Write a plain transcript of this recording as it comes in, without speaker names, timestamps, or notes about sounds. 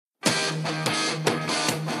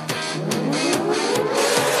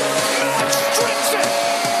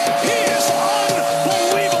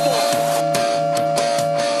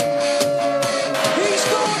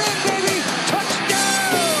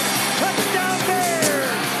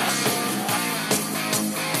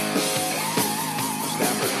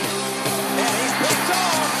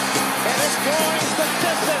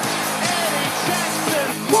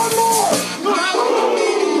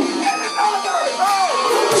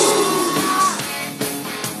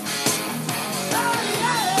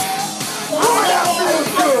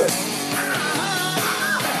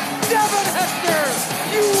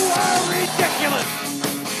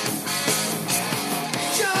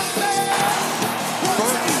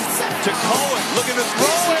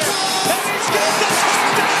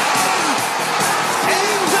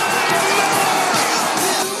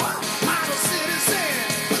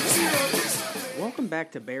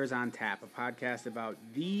Back to Bears on Tap, a podcast about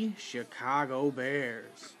the Chicago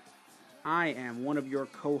Bears. I am one of your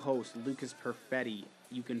co-hosts, Lucas Perfetti.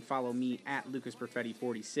 You can follow me at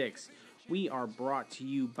LucasPerfetti46. We are brought to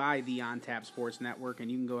you by the On Tap Sports Network, and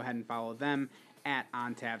you can go ahead and follow them at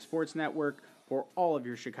On Tap Sports Network for all of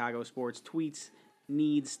your Chicago sports tweets,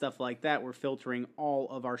 needs, stuff like that. We're filtering all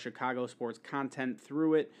of our Chicago sports content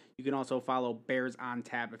through it. You can also follow Bears on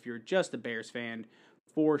Tap if you're just a Bears fan,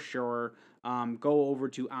 for sure. Go over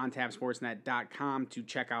to ontapsportsnet.com to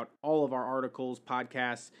check out all of our articles,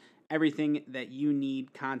 podcasts, everything that you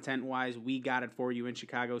need content-wise. We got it for you in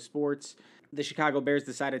Chicago sports. The Chicago Bears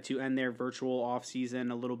decided to end their virtual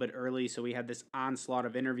offseason a little bit early, so we had this onslaught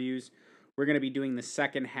of interviews. We're going to be doing the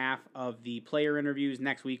second half of the player interviews.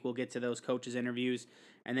 Next week, we'll get to those coaches' interviews.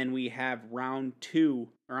 And then we have round 3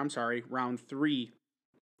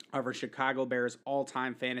 of our Chicago Bears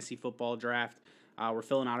all-time fantasy football draft. We're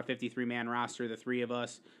filling out a 53-man roster, the three of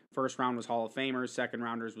us. First round was Hall of Famers, second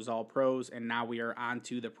rounders was all pros, and now we are on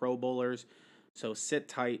to the Pro Bowlers. So sit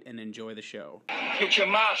tight and enjoy the show. Get your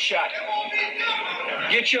mouth shut.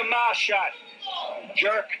 Get your mouth shut,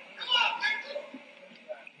 jerk.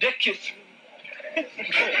 Dickus.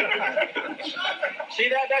 See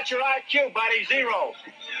that? That's your IQ, buddy. 0.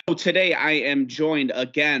 So today I am joined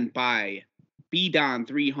again by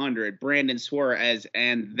BDon300, Brandon Suarez,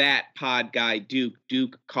 and that pod guy, Duke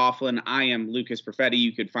Coughlin. I am Lucas Perfetti.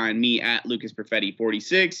 You could find me at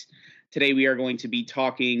LucasPerfetti46. Today we are going to be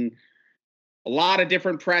talking a lot of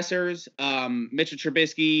different pressers. Mitchell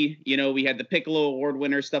Trubisky, we had the Piccolo Award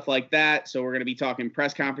winner, stuff like that. So we're going to be talking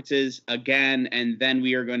press conferences again, and then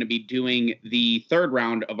we are going to be doing the third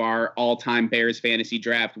round of our all-time Bears fantasy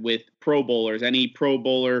draft with Pro Bowlers. Any Pro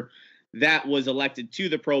Bowler that was elected to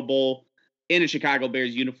the Pro Bowl in a Chicago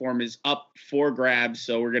Bears uniform is up for grabs,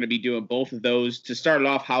 so we're going to be doing both of those. To start it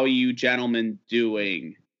off, how are you gentlemen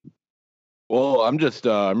doing? Well, I'm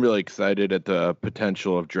really excited at the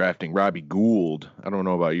potential of drafting Robbie Gould. I don't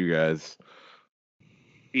know about you guys.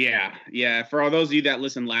 Yeah. For all those of you that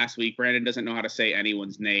listened last week, Brandon doesn't know how to say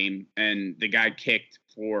anyone's name, and the guy kicked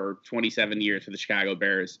for 27 years for the Chicago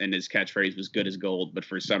Bears, and his catchphrase was good as gold, but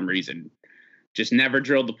for some reason just never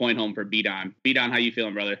drilled the point home for B-Don. B-Don, how you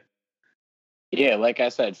feeling, brother? Yeah, like I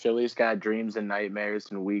said, Philly's got dreams and nightmares,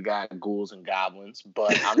 and we got ghouls and goblins.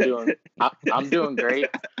 But I'm doing great.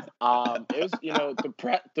 It was,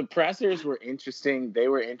 the pressers were interesting. They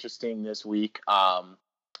were interesting this week. I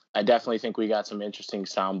definitely think we got some interesting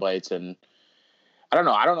sound bites, and I don't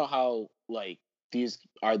know how these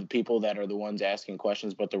are the people that are the ones asking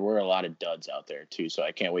questions, but there were a lot of duds out there too. So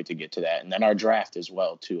I can't wait to get to that, and then our draft as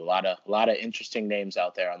well too. A lot of interesting names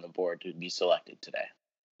out there on the board to be selected today.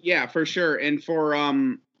 Yeah, for sure. And for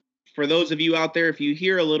those of you out there, if you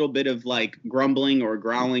hear a little bit of grumbling or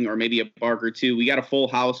growling or maybe a bark or two, we got a full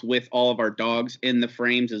house with all of our dogs in the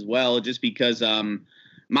frames as well, just because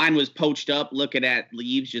mine was poached up looking at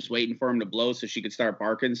leaves, just waiting for him to blow so she could start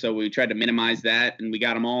barking. So we tried to minimize that, and we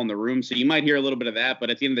got them all in the room. So you might hear a little bit of that, but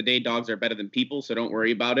at the end of the day, dogs are better than people, so don't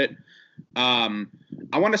worry about it.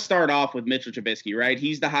 I want to start off with Mitchell Trubisky, right?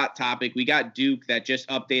 He's the hot topic. We got Duke that just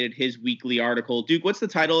updated his weekly article. Duke, what's the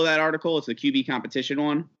title of that article? It's the QB competition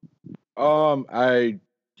one.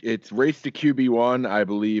 It's Race to QB1. I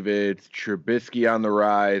believe it's Trubisky on the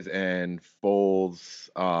rise and Foles.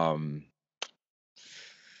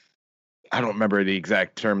 I don't remember the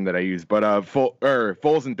exact term that I used, but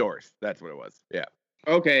Foles endorsed. That's what it was. Yeah.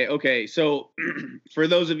 Okay. So for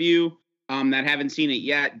those of you that haven't seen it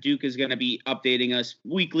yet, Duke is going to be updating us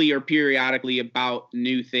weekly or periodically about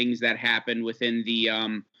new things that happen within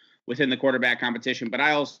the quarterback competition. But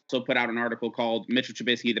I also put out an article called Mitchell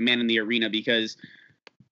Trubisky, the Man in the Arena, because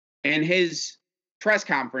in his press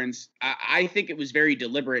conference, I think it was very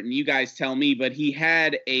deliberate, and you guys tell me, but he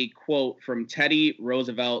had a quote from Teddy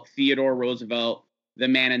Roosevelt, Theodore Roosevelt, the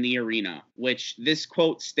man in the arena, which this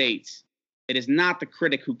quote states, "It is not the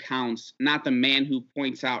critic who counts, not the man who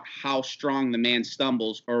points out how strong the man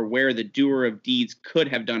stumbles or where the doer of deeds could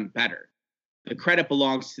have done better. The credit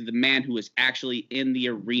belongs to the man who is actually in the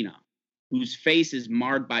arena, whose face is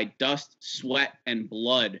marred by dust, sweat, and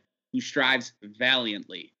blood, who strives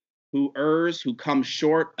valiantly, who errs, who comes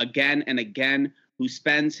short again and again, who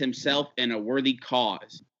spends himself in a worthy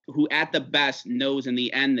cause, who at the best knows in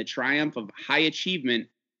the end the triumph of high achievement,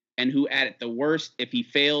 and who at the worst, if he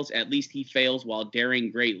fails, at least he fails while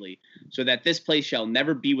daring greatly, so that this place shall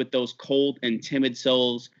never be with those cold and timid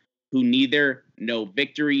souls who neither know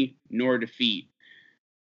victory nor defeat."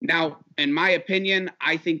 Now, in my opinion,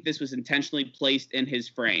 I think this was intentionally placed in his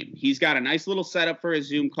frame. He's got a nice little setup for his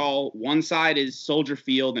Zoom call. One side is Soldier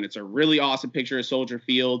Field, and it's a really awesome picture of Soldier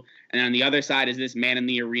Field. And on the other side is this man in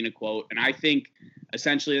the arena quote. And I think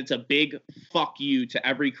essentially it's a big fuck you to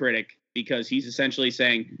every critic, because he's essentially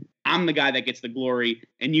saying, I'm the guy that gets the glory,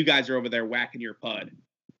 and you guys are over there whacking your pud.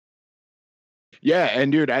 Yeah,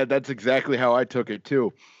 and dude, that's exactly how I took it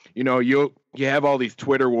too. You know, you have all these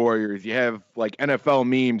Twitter warriors. You have like NFL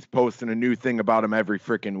memes posting a new thing about him every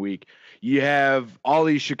freaking week. You have all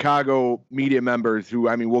these Chicago media members who,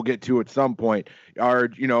 I mean, we'll get to at some point, are,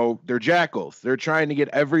 you know, they're jackals. They're trying to get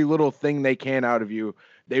every little thing they can out of you.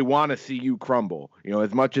 They want to see you crumble. You know,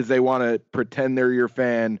 as much as they want to pretend they're your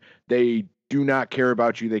fan, they do not care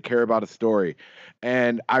about you. They care about a story.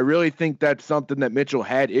 And I really think that's something that Mitchell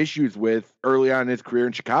had issues with early on in his career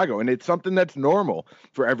in Chicago. And it's something that's normal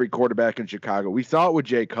for every quarterback in Chicago. We saw it with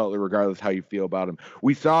Jay Cutler, regardless how you feel about him.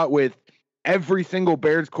 We saw it with every single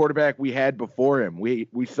Bears quarterback we had before him. We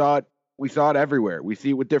saw it everywhere. We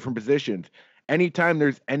see it with different positions. Anytime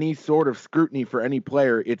there's any sort of scrutiny for any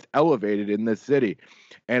player, it's elevated in this city.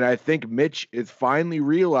 And I think Mitch is finally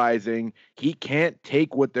realizing he can't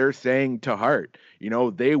take what they're saying to heart. You know,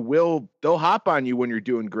 they'll hop on you when you're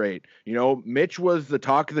doing great. You know, Mitch was the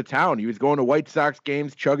talk of the town. He was going to White Sox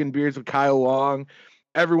games, chugging beers with Kyle Long.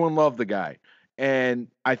 Everyone loved the guy. And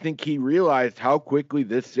I think he realized how quickly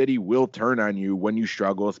this city will turn on you when you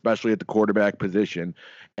struggle, especially at the quarterback position.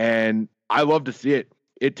 And I love to see it.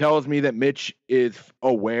 It tells me that Mitch is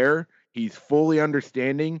aware. He's fully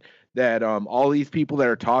understanding that all these people that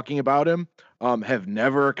are talking about him have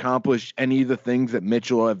never accomplished any of the things that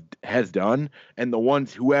Mitchell has done. And the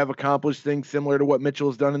ones who have accomplished things similar to what Mitchell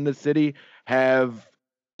has done in this city have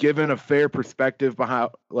given a fair perspective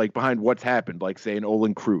behind what's happened, like say an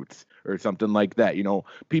Olin Kreutz or something like that. You know,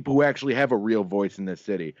 people who actually have a real voice in this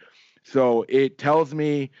city. So it tells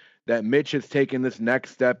me that Mitch has taken this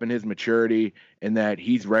next step in his maturity and that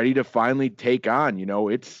he's ready to finally take on, you know,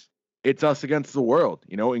 it's us against the world,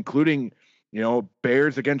 you know, including, you know,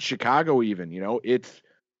 Bears against Chicago even, you know, it's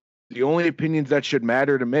the only opinions that should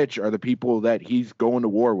matter to Mitch are the people that he's going to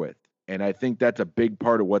war with. And I think that's a big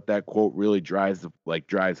part of what that quote really drives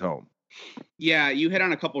home. Yeah, you hit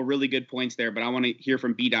on a couple really good points there, but I want to hear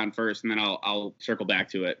from B-Don first, and then I'll circle back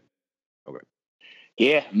to it. Okay.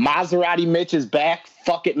 Yeah, Maserati Mitch is back.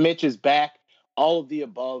 Fuck it, Mitch is back. All of the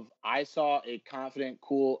above. I saw a confident,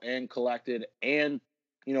 cool, and collected, and,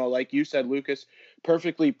 you know, like you said, Lucas,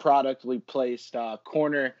 perfectly productly placed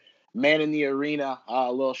corner, man in the arena,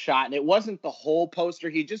 a little shot. And it wasn't the whole poster.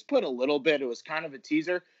 He just put a little bit. It was kind of a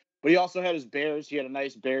teaser. But he also had his Bears. He had a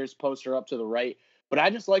nice Bears poster up to the right. But I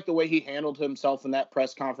just like the way he handled himself in that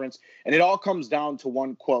press conference. And it all comes down to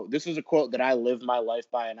one quote. This is a quote that I live my life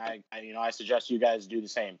by, and I suggest you guys do the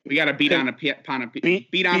same. We got to beat on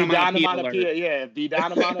onomatopoeia. Yeah, beat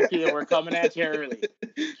onomatopoeia. We're coming at you early.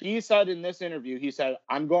 He said in this interview, he said,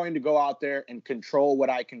 I'm going to go out there and control what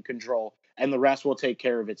I can control, and the rest will take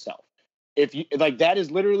care of itself. If you like, that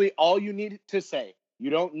is literally all you need to say. You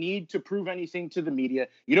don't need to prove anything to the media.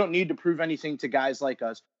 You don't need to prove anything to guys like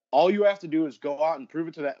us. All you have to do is go out and prove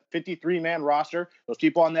it to that 53-man roster, those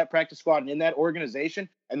people on that practice squad and in that organization,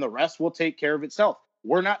 and the rest will take care of itself.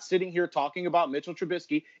 We're not sitting here talking about Mitchell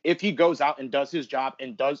Trubisky if he goes out and does his job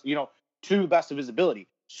and does, you know, to the best of his ability.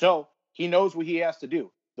 So he knows what he has to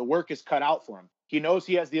do. The work is cut out for him. He knows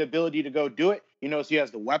he has the ability to go do it. He knows he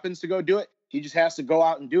has the weapons to go do it. He just has to go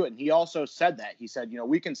out and do it. And he also said that. He said, you know,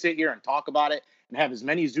 we can sit here and talk about it and have as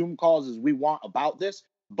many Zoom calls as we want about this,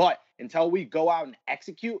 but until we go out and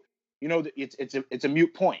execute, you know, it's a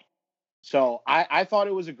moot point. So I thought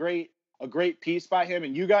it was a great piece by him.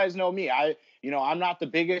 And you guys know me. I'm not the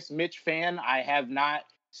biggest Mitch fan. I have not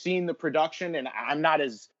seen the production, and I'm not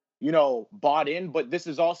as, you know, bought in. But this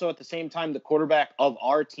is also at the same time the quarterback of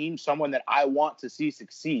our team, someone that I want to see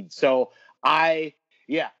succeed. So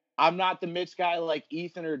I'm not the Mitch guy like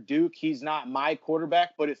Ethan or Duke. He's not my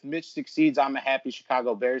quarterback, but if Mitch succeeds, I'm a happy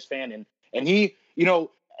Chicago Bears fan. And he,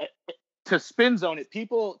 to spin zone it,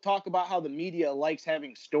 people talk about how the media likes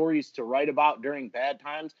having stories to write about during bad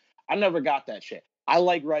times. I never got that shit. I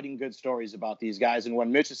like writing good stories about these guys, and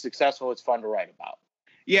when Mitch is successful, it's fun to write about.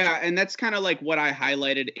 Yeah, and that's kind of like what I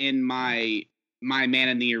highlighted in my Man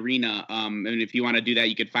in the Arena. And if you want to do that,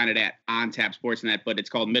 you could find it at OnTap Sportsnet, but it's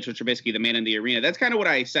called Mitchell Trubisky, the Man in the Arena. That's kind of what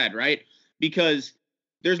I said, right? Because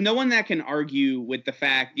there's no one that can argue with the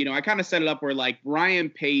fact, I kind of set it up where like Ryan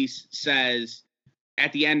Pace says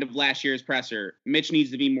at the end of last year's presser, Mitch needs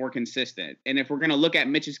to be more consistent. And if we're going to look at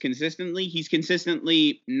Mitch's he's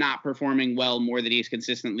consistently not performing well more than he's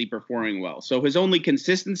consistently performing well. So his only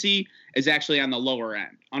consistency is actually on the lower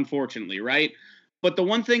end, unfortunately, right? But the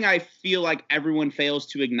one thing I feel like everyone fails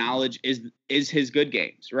to acknowledge is his good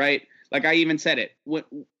games, right? Like I even said it.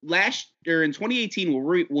 Last year in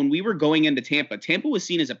 2018, when we were going into Tampa was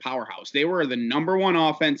seen as a powerhouse. They were the number one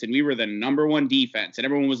offense, and we were the number one defense. And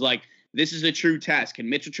everyone was like, this is a true test. Can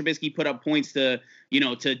Mitchell Trubisky put up points to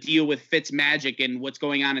deal with Fitz magic and what's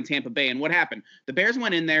going on in Tampa Bay? And what happened? The Bears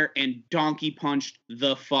went in there and donkey punched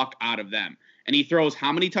the fuck out of them. And he throws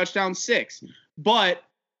how many touchdowns? 6. But,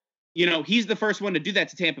 he's the first one to do that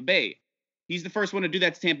to Tampa Bay.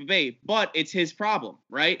 But it's his problem,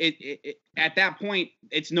 right? At that point,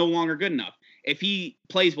 it's no longer good enough. If he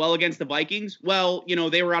plays well against the Vikings, well,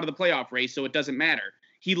 they were out of the playoff race, so it doesn't matter.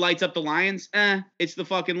 He lights up the Lions, it's the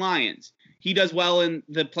fucking Lions. He does well in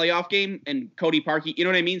the playoff game, and Cody Parkey, you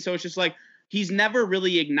know what I mean? So it's just like he's never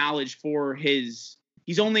really acknowledged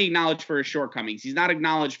he's only acknowledged for his shortcomings. He's not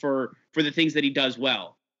acknowledged for the things that he does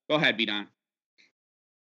well. Go ahead, B-Don.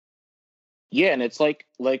 Yeah, and it's like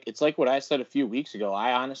what I said a few weeks ago.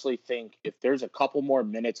 I honestly think if there's a couple more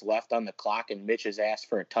minutes left on the clock and Mitch is asked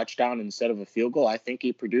for a touchdown instead of a field goal, I think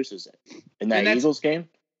he produces it in that Eagles game.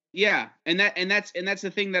 Yeah, and that's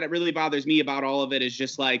the thing that really bothers me about all of it is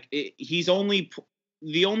just like the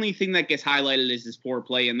only thing that gets highlighted is his poor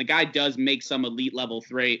play, and the guy does make some elite level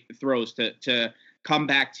throws to come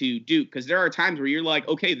back to Duke, because there are times where you're like,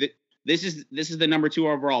 okay, this is the number 2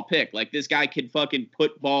 overall pick. Like this guy could fucking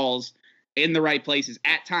put balls in the right places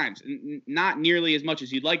at times, not nearly as much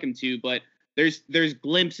as you'd like him to, but there's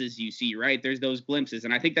glimpses you see, right? There's those glimpses,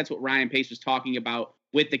 and I think that's what Ryan Pace was talking about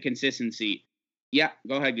with the consistency. Yeah,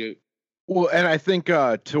 go ahead, Duke. Well, and I think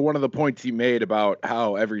to one of the points he made about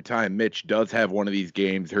how every time Mitch does have one of these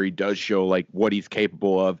games or he does show like what he's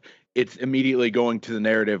capable of, it's immediately going to the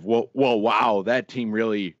narrative. Well, wow, that team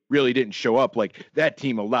really didn't show up. Like that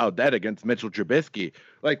team allowed that against Mitchell Trubisky.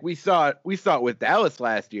 Like we saw it with Dallas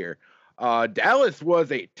last year. Dallas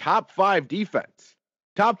was a top 5 defense,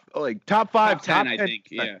 top 5, top 10, I think.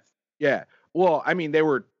 Defense. Yeah. Well, I mean, they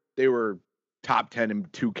were top 10 in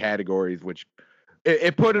 2 categories, which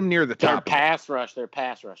it put them near the top. Their pass rush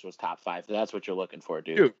was top 5. So that's what you're looking for,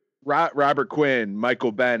 dude. Robert Quinn,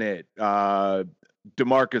 Michael Bennett,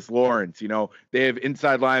 DeMarcus Lawrence. They have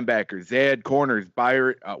inside linebackers. They had corners.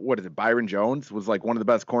 Byron Jones was like one of the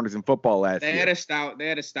best corners in football last year. They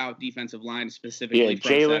had a stout defensive line specifically. Yeah,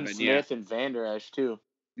 Jalen Smith and Van Der Esch too.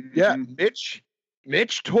 Yeah,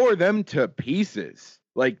 Mitch tore them to pieces.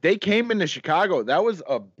 Like they came into Chicago. That was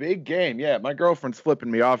a big game. Yeah, my girlfriend's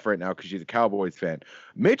flipping me off right now because she's a Cowboys fan.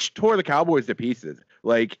 Mitch tore the Cowboys to pieces.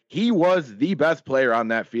 Like he was the best player on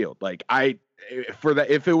that field. Like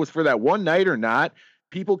if it was for that one night or not,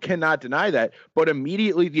 people cannot deny that. But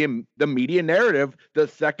immediately the media narrative, the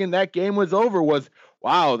second that game was over, was,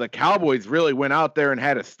 wow, the Cowboys really went out there and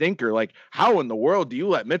had a stinker. Like, how in the world do you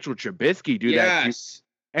let Mitchell Trubisky do that? Yes.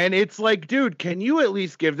 And it's like, dude, can you at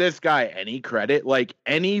least give this guy any credit? Like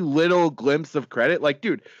any little glimpse of credit? Like,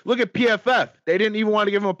 dude, look at PFF. They didn't even want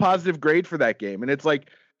to give him a positive grade for that game. And it's like,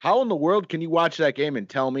 how in the world can you watch that game and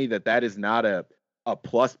tell me that is not a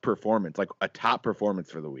plus performance, like a top performance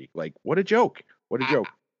for the week? Like, what a joke. What a joke.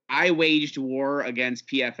 I waged war against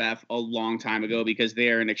PFF a long time ago because they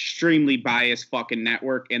are an extremely biased fucking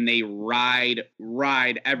network, and they ride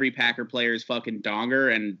every Packer player's fucking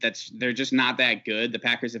donger, and they're just not that good. The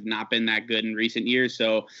Packers have not been that good in recent years,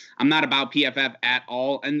 so I'm not about PFF at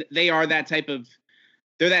all. And they're that type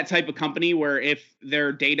of company where if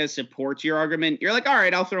their data supports your argument, you're like, all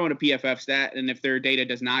right, I'll throw in a PFF stat. And if their data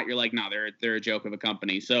does not, you're like, no, they're a joke of a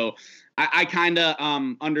company. So I kind of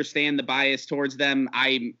understand the bias towards them.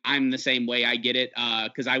 I'm the same way. I get it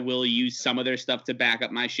because I will use some of their stuff to back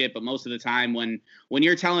up my shit. But most of the time when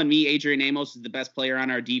you're telling me Adrian Amos is the best player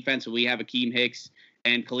on our defense, and we have Akeem Hicks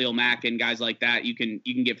and Khalil Mack and guys like that, you can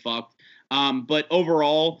get fucked. But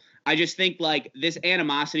overall, I just think like this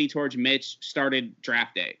animosity towards Mitch started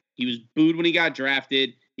draft day. He was booed when he got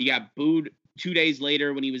drafted. He got booed 2 days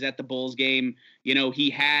later when he was at the Bulls game. You know, he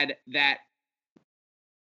had that,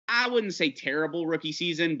 I wouldn't say terrible rookie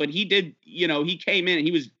season, but he did, you know, he came in and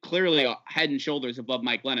he was clearly head and shoulders above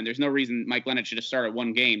Mike Glennon. There's no reason Mike Glennon should have started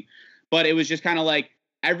one game. But it was just kind of like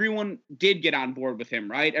everyone did get on board with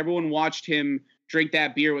him, right? Everyone watched him drink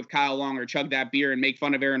that beer with Kyle Long or chug that beer and make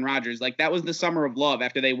fun of Aaron Rodgers. Like, that was the summer of love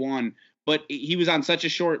after they won. But he was on such a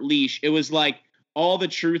short leash. It was like all the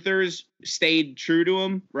truthers stayed true to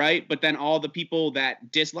him, right? But then all the people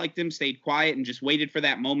that disliked him stayed quiet and just waited for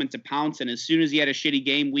that moment to pounce. And as soon as he had a shitty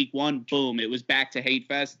game week 1, boom, it was back to hate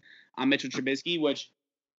fest on Mitchell Trubisky, which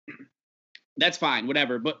that's fine,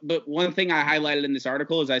 whatever. But one thing I highlighted in this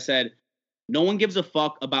article is I said, no one gives a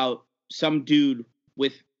fuck about some dude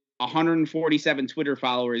with 147 Twitter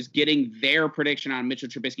followers getting their prediction on Mitchell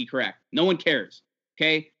Trubisky correct. No one cares,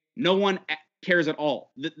 okay? No one cares at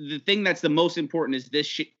all. The thing that's the most important is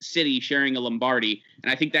this city sharing a Lombardi,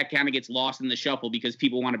 and I think that kind of gets lost in the shuffle because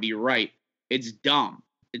people want to be right. It's dumb.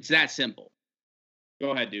 It's that simple.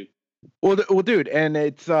 Go ahead, dude. Well, dude, and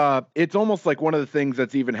it's almost like one of the things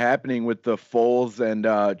that's even happening with the Foles and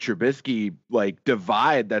Trubisky like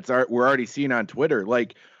divide we're already seeing on Twitter.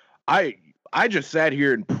 Like, I just sat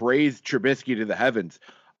here and praised Trubisky to the heavens.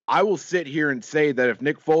 I will sit here and say that if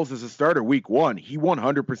Nick Foles is a starter week 1, he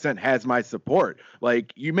 100% has my support.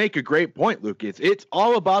 Like, you make a great point, Lucas. It's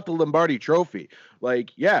all about the Lombardi trophy.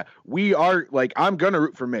 Like, yeah, we are, like, I'm going to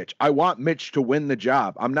root for Mitch. I want Mitch to win the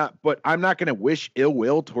job. I'm not going to wish ill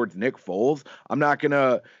will towards Nick Foles. I'm not going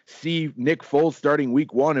to see Nick Foles starting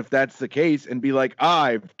week 1 if that's the case and be like,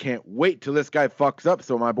 I can't wait till this guy fucks up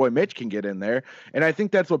so my boy Mitch can get in there. And I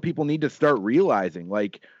think that's what people need to start realizing.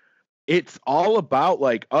 Like, it's all about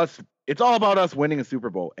like us. It's all about us winning a Super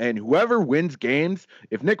Bowl, and whoever wins games,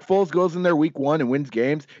 if Nick Foles goes in there week 1 and wins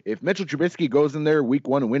games, if Mitchell Trubisky goes in there week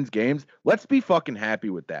 1 and wins games, let's be fucking happy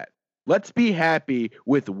with that. Let's be happy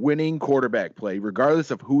with winning quarterback play, regardless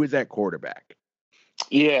of who is at quarterback.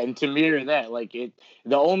 Yeah, and to mirror that, like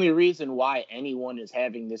the only reason why anyone is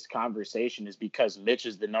having this conversation is because Mitch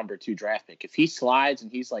is the number 2 draft pick. If he slides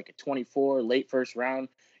and he's like a 24 late first round,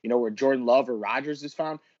 you know, where Jordan Love or Rodgers is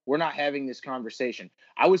found, we're not having this conversation.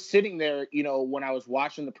 I was sitting there, you know, when I was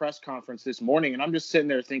watching the press conference this morning, and I'm just sitting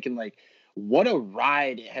there thinking, like, what a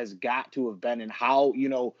ride it has got to have been, and how, you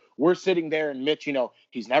know, we're sitting there and Mitch, you know,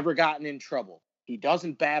 he's never gotten in trouble. He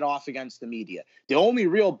doesn't bat off against the media. The only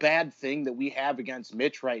real bad thing that we have against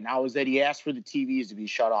Mitch right now is that he asked for the TVs to be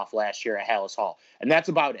shut off last year at Hallis Hall, and that's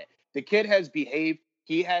about it. The kid has behaved.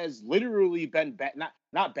 He has literally been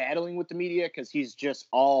not battling with the media because he's just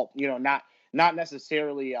all, you know, not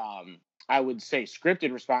necessarily, I would say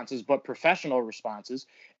scripted responses, but professional responses.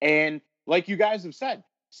 And like you guys have said,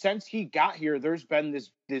 since he got here, there's been this,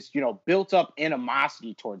 you know, built up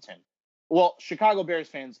animosity towards him. Well, Chicago Bears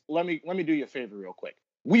fans, let me do you a favor real quick.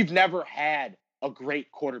 We've never had a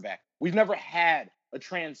great quarterback. We've never had a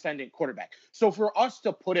transcendent quarterback. So for us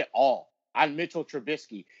to put it all on Mitchell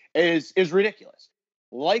Trubisky is ridiculous.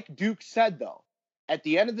 Like Duke said, though, at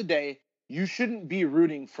the end of the day, you shouldn't be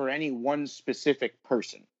rooting for any one specific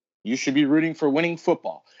person. You should be rooting for winning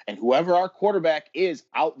football. And whoever our quarterback is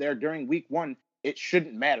out there during week 1, it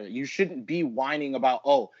shouldn't matter. You shouldn't be whining about,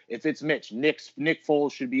 oh, if it's Mitch, Nick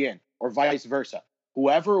Foles should be in, or vice versa.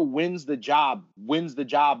 Whoever wins the job,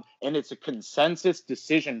 and it's a consensus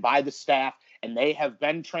decision by the staff, and they have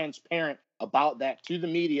been transparent about that to the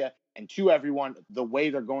media and to everyone, the way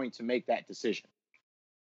they're going to make that decision.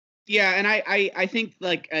 Yeah, and I think,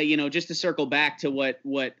 like, you know, just to circle back to what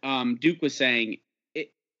Duke was saying,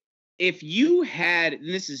 if you had, and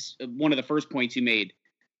this is one of the first points you made,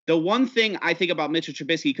 the one thing I think about Mitchell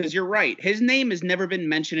Trubisky, because you're right, his name has never been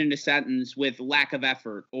mentioned in a sentence with lack of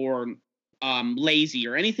effort or lazy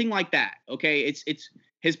or anything like that. Okay, it's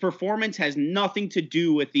his performance has nothing to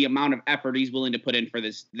do with the amount of effort he's willing to put in for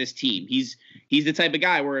this team. He's the type of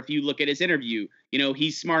guy where if you look at his interview, you know,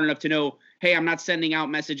 he's smart enough to know, hey, I'm not sending out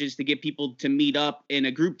messages to get people to meet up in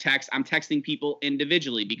a group text. I'm texting people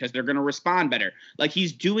individually because they're going to respond better. Like,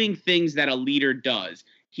 he's doing things that a leader does.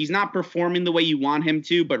 He's not performing the way you want him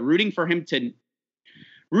to, but rooting for him to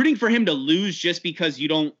lose just because you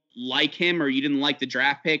don't like him or you didn't like the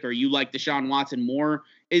draft pick or you like Deshaun Watson more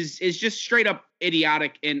is just straight up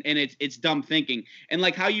idiotic and it's dumb thinking. And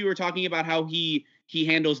like how you were talking about how he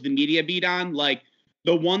handles the media beat on, like,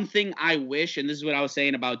 the one thing I wish, and this is what I was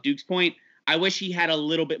saying about Duke's point, I wish he had a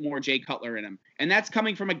little bit more Jay Cutler in him. And that's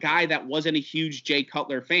coming from a guy that wasn't a huge Jay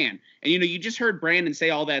Cutler fan. And, you know, you just heard Brandon say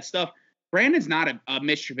all that stuff. Brandon's not a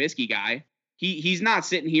Mitch Trubisky guy. He's not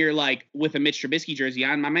sitting here like with a Mitch Trubisky jersey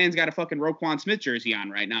on. My man's got a fucking Roquan Smith jersey on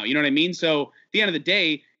right now. You know what I mean? So at the end of the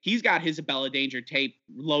day, he's got his Abella Danger tape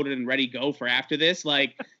loaded and ready to go for after this.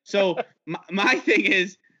 Like, so my thing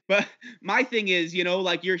is, you know,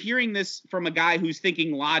 like you're hearing this from a guy who's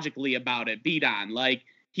thinking logically about it. Bidon, like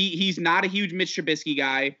he's not a huge Mitch Trubisky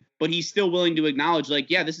guy, but he's still willing to acknowledge, like,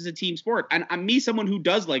 yeah, this is a team sport. And I'm someone who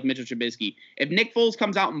does like Mitchell Trubisky. If Nick Foles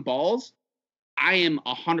comes out and balls, I am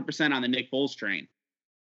 100% on the Nick Foles train.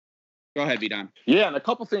 Go ahead, Bidon. Yeah, and a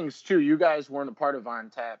couple things too. You guys weren't a part of On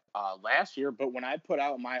Tap last year, but when I put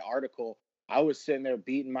out my article, I was sitting there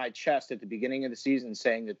beating my chest at the beginning of the season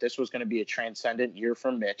saying that this was going to be a transcendent year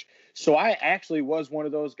for Mitch. So I actually was one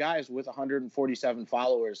of those guys with 147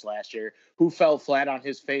 followers last year who fell flat on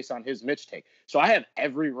his face on his Mitch take. So I have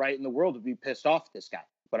every right in the world to be pissed off at this guy,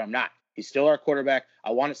 but I'm not. He's still our quarterback.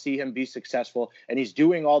 I want to see him be successful, and he's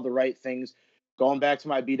doing all the right things. Going back to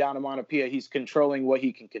my Bidon Amanapia, he's controlling what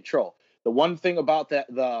he can control. The one thing about that,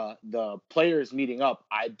 the players meeting up,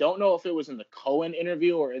 I don't know if it was in the Cohen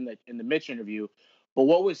interview or in the Mitch interview, but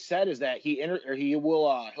what was said is that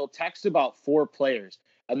he'll text about 4 players,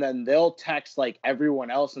 and then they'll text like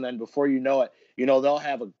everyone else, and then before you know it, you know, they'll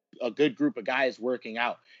have a good group of guys working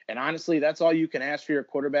out. And honestly, that's all you can ask for your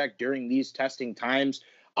quarterback during these testing times.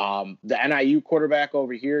 The NIU quarterback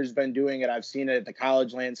over here has been doing it. I've seen it at the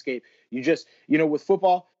college landscape. You just, you know, with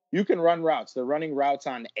football, you can run routes. They're running routes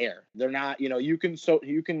on air. They're not, you know, you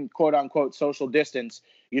can quote unquote social distance,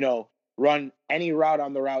 you know, run any route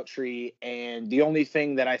on the route tree. And the only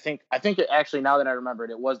thing that I think it actually, now that I remember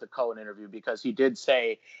it was the Cohen interview, because he did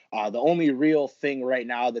say the only real thing right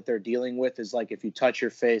now that they're dealing with is like if you touch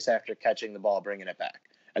your face after catching the ball, bringing it back.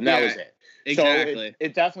 And that was it. Exactly. So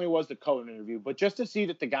it definitely was the Cohen interview. But just to see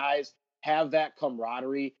that the guys have that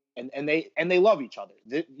camaraderie and they love each other.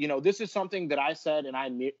 You know, this is something that I said and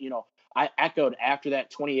I echoed after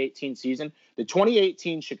that 2018 season. The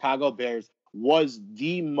 2018 Chicago Bears was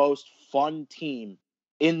the most fun team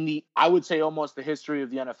in I would say almost the history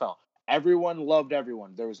of the NFL. Everyone loved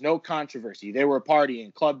everyone. There was no controversy. They were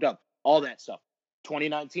partying, clubbed up, all that stuff.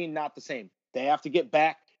 2019, not the same. They have to get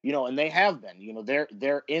back, you know, and they have been, you know,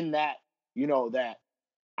 they're in that, you know, that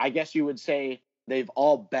I guess you would say they've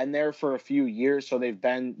all been there for a few years. So they've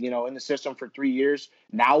been, you know, in the system for 3 years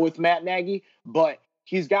now with Matt Nagy, but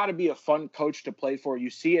he's got to be a fun coach to play for. You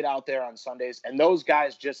see it out there on Sundays, and those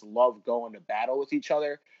guys just love going to battle with each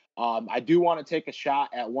other. I do want to take a shot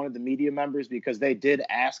at one of the media members because they did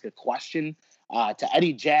ask a question to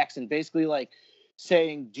Eddie Jackson, basically like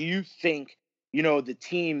saying, do you think, you know, the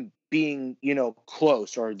team being, you know,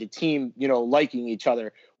 close or the team, you know, liking each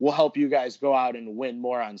other will help you guys go out and win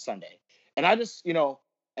more on Sunday? And I just, you know,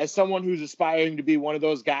 as someone who's aspiring to be one of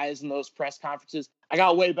those guys in those press conferences, I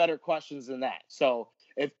got way better questions than that. So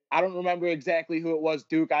if I don't remember exactly who it was,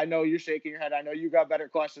 Duke, I know you're shaking your head. I know you got better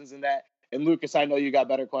questions than that. And Lucas, I know you got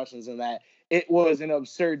better questions than that. It was an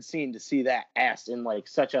absurd scene to see that asked in like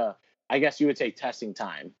such a, I guess you would say, testing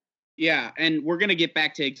time. Yeah. And we're going to get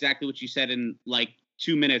back to exactly what you said in like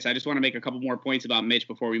 2 minutes. I just want to make a couple more points about Mitch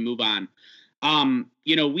before we move on.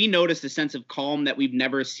 You know, we noticed a sense of calm that we've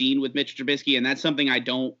never seen with Mitch Trubisky, and that's something I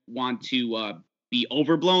don't want to be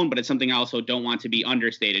overblown, but it's something I also don't want to be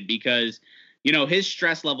understated because, you know, his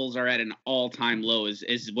stress levels are at an all-time low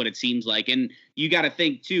is what it seems like. And you got to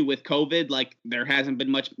think, too, with COVID, like there hasn't been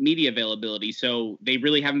much media availability, so they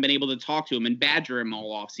really haven't been able to talk to him and badger him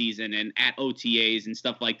all off season and at OTAs and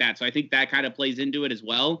stuff like that. So I think that kind of plays into it as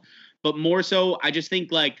well. But more so, I just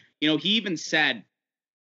think, like, you know, he even said,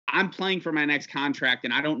 I'm playing for my next contract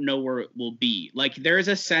and I don't know where it will be. Like, there's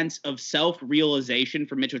a sense of self-realization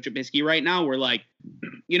for Mitchell Trubisky right now where, like,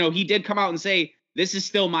 you know, he did come out and say, this is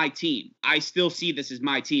still my team. I still see this as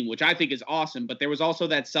my team, which I think is awesome. But there was also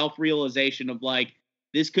that self-realization of, like,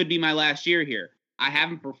 this could be my last year here. I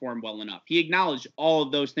haven't performed well enough. He acknowledged all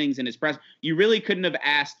of those things in his press. You really couldn't have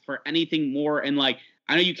asked for anything more. And, like,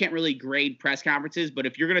 I know you can't really grade press conferences, but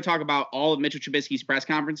if you're going to talk about all of Mitchell Trubisky's press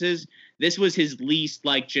conferences, this was his least,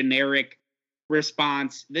 like, generic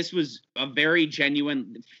response. This was a very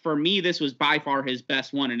genuine, for me, this was by far his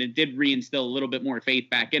best one, and it did reinstill a little bit more faith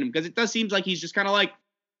back in him, because it does seem like he's just kind of like,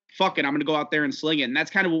 fuck it, I'm going to go out there and sling it, and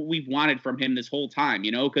that's kind of what we've wanted from him this whole time,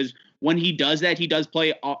 you know, because when he does that, he does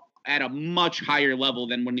play at a much higher level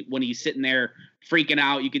than when he's sitting there freaking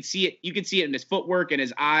out. You could see it in his footwork and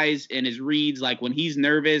his eyes and his reads. Like, when he's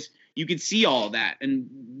nervous, you could see all of that. And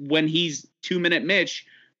when he's 2-minute Mitch,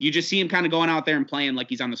 you just see him kind of going out there and playing like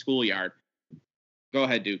he's on the schoolyard. Go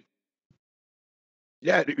ahead, Duke.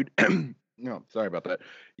 Yeah, dude. No, sorry about that.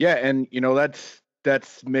 Yeah, and you know, that's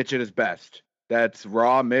Mitch at his best. That's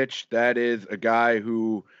raw Mitch. That is a guy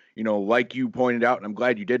who, you know, like you pointed out, and I'm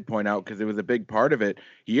glad you did point out because it was a big part of it.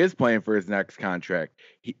 He is playing for his next contract.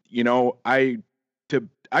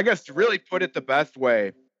 I guess to really put it the best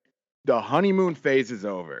way, the honeymoon phase is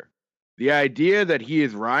over. The idea that he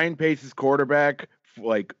is Ryan Pace's quarterback,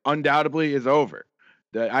 like, undoubtedly is over.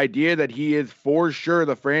 The idea that he is for sure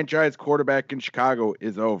the franchise quarterback in Chicago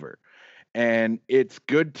is over. And it's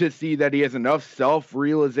good to see that he has enough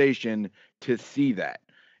self-realization to see that.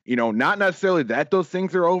 You know, not necessarily that those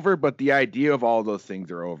things are over, but the idea of all those things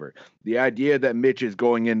are over. The idea that Mitch is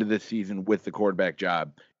going into this season with the quarterback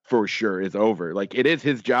job for sure is over. Like, it is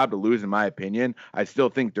his job to lose, in my opinion. I still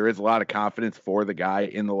think there is a lot of confidence for the guy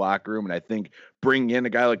in the locker room. And I think bringing in a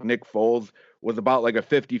guy like Nick Foles was about like a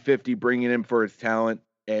 50-50, bringing him for his talent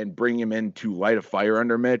and bring him in to light a fire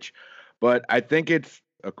under Mitch. But I think it's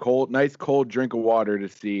a nice cold drink of water to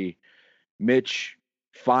see Mitch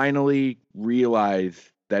finally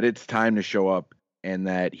realize that it's time to show up and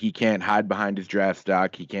that he can't hide behind his draft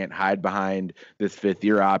stock. He can't hide behind this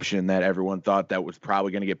 5th-year option that everyone thought that was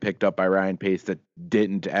probably going to get picked up by Ryan Pace that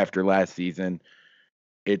didn't after last season.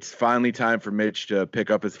 It's finally time for Mitch to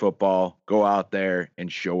pick up his football, go out there,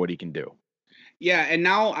 and show what he can do. Yeah, and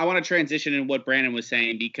now I want to transition in what Brandon was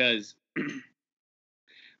saying because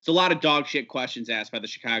it's a lot of dog shit questions asked by the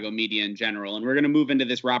Chicago media in general, and we're going to move into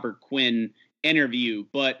this Robert Quinn interview,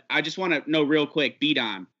 but I just want to know real quick, Beat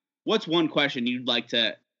On, what's one question you'd like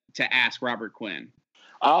to ask Robert Quinn?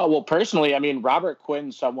 Well, personally, I mean, Robert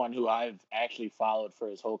Quinn's someone who I've actually followed for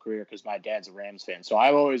his whole career because my dad's a Rams fan. So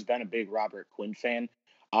I've always been a big Robert Quinn fan.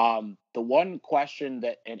 The one question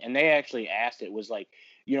that, and they actually asked it was like,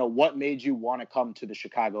 you know, what made you want to come to the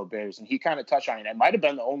Chicago Bears? And he kind of touched on it. It might have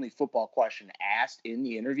been the only football question asked in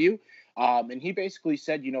the interview. And he basically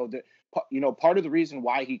said, part of the reason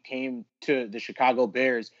why he came to the Chicago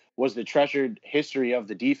Bears was the treasured history of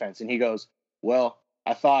the defense. And he goes, well,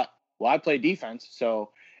 I thought, well, I play defense.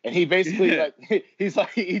 So, and he basically,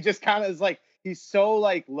 he just kind of is like, he's so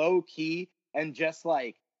like low key and just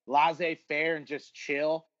like laissez-faire and just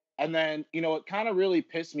chill. And then, it kind of really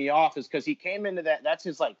pissed me off is because he came into that's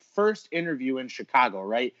his like first interview in Chicago,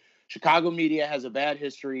 right? Chicago media has a bad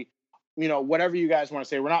history. Whatever you guys want to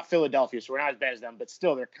say, we're not Philadelphia, so we're not as bad as them, but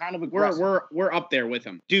still, they're kind of aggressive. We're up there with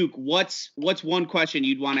them. Duke, what's one question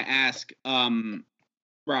you'd want to ask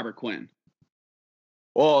Robert Quinn?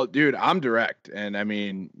 Well, dude, I'm direct, and I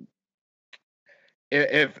mean,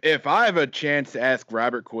 if I have a chance to ask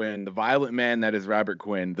Robert Quinn, the violent man that is Robert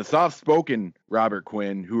Quinn, the soft-spoken Robert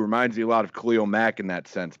Quinn, who reminds me a lot of Khalil Mack in that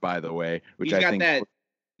sense, by the way, which I think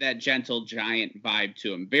that gentle giant vibe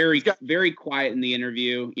to him. Very quiet in the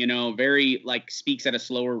interview, very like speaks at a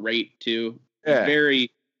slower rate too.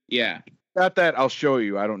 Yeah. Got that. I'll show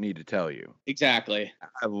you. I don't need to tell you. Exactly.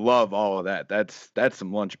 I love all of that. That's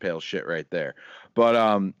some lunch pail shit right there.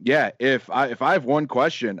 But yeah, if I have one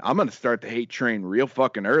question, I'm gonna start the hate train real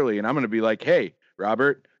fucking early, and I'm gonna be like, hey,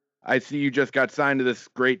 Robert, I see you just got signed to this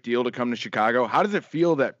great deal to come to Chicago. How does it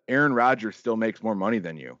feel that Aaron Rodgers still makes more money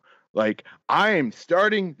than you? Like, I am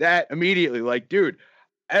starting that immediately. Like, dude,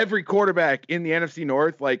 every quarterback in the NFC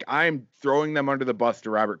North, like, I'm throwing them under the bus to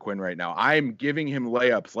Robert Quinn right now. I'm giving him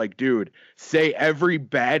layups. Like, dude, say every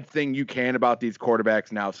bad thing you can about these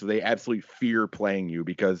quarterbacks now so they absolutely fear playing you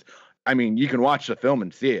because, I mean, you can watch the film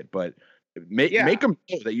and see it, but make them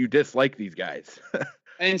know that you dislike these guys.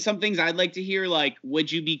 And some things I'd like to hear, like,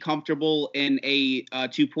 would you be comfortable in a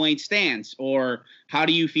 2-point stance? Or how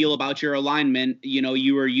do you feel about your alignment?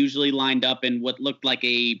 You were usually lined up in what looked like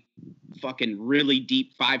a fucking really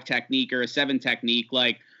deep 5 technique or a 7 technique.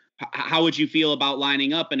 Like, how would you feel about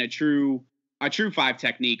lining up in a true 5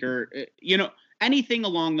 technique or, anything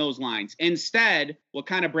along those lines? Instead, what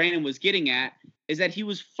kind of Brandon was getting at is that he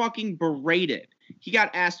was fucking berated. He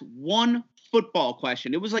got asked one football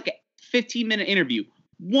question. It was like a 15-minute interview.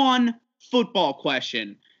 One football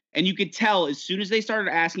question. And you could tell as soon as they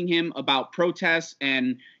started asking him about protests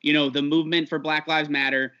and, the movement for Black Lives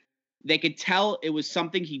Matter, they could tell it was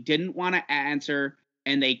something he didn't want to answer,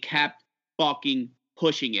 and they kept fucking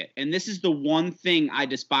pushing it. And this is the one thing I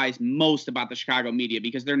despise most about the Chicago media,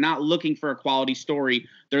 because they're not looking for a quality story.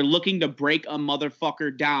 They're looking to break a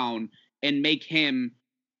motherfucker down and make him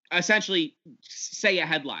essentially say a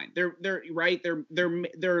headline. They're right.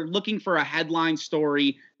 They're looking for a headline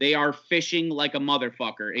story. They are fishing like a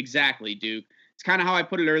motherfucker. Exactly, Duke. It's kind of how I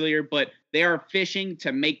put it earlier, but they are fishing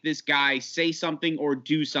to make this guy say something or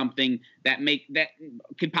do something that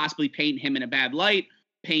could possibly paint him in a bad light,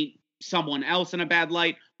 paint someone else in a bad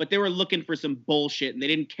light, but they were looking for some bullshit, and they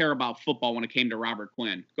didn't care about football when it came to Robert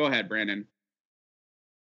Quinn. Go ahead, Brandon.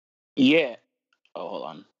 Yeah. Oh, hold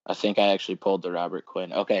on. I think I actually pulled the Robert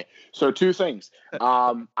Quinn. Okay, so two things.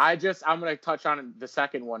 I'm going to touch on the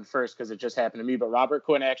second one first because it just happened to me. But Robert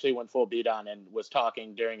Quinn actually went full beat on and was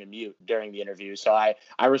talking during a mute during the interview. So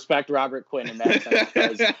I respect Robert Quinn in that sense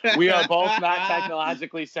because we are both not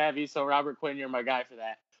technologically savvy. So Robert Quinn, you're my guy for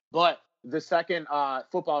that. But the second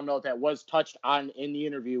football note that was touched on in the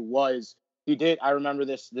interview was he did. I remember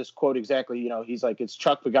this quote exactly. You know, he's like, it's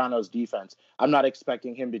Chuck Pagano's defense. I'm not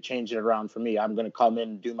expecting him to change it around for me. I'm going to come in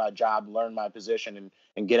and do my job, learn my position,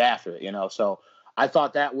 and get after it. You know, so I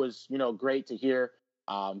thought that was, you know, great to hear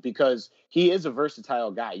because he is a versatile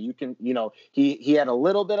guy. You can, you know, he had a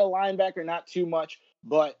little bit of linebacker, not too much,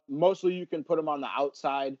 but mostly you can put him on the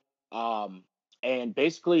outside. And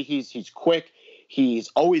basically he's quick. He's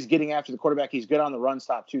always getting after the quarterback. He's good on the run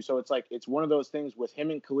stop too. So it's one of those things with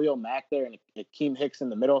him and Khalil Mack there and Akeem Hicks in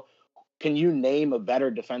the middle. Can you name a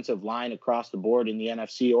better defensive line across the board in the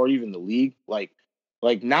NFC or even the league? Like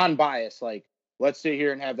non-biased, like let's sit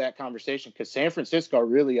here and have that conversation because San Francisco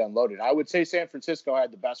really unloaded. I would say San Francisco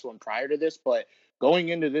had the best one prior to this, but going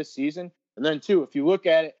into this season, and then too, if you look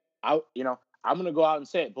at it, I'm going to go out and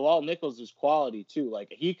say it. Bilal Nichols is quality too. Like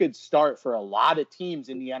he could start for a lot of teams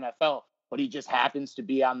in the NFL, but he just happens to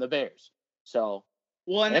be on the Bears. So,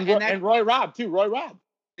 well, and Roy Robb too. Roy Robb.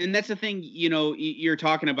 And that's the thing, you know, you're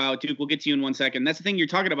talking about, Duke. We'll get to you in 1 second. That's the thing you're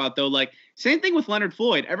talking about, though. Like, same thing with Leonard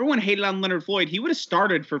Floyd. Everyone hated on Leonard Floyd. He would have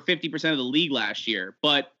started for 50% of the league last year,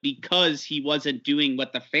 but because he wasn't doing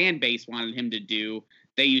what the fan base wanted him to do,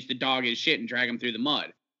 they used to dog his shit and drag him through the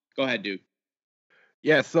mud. Go ahead, Duke.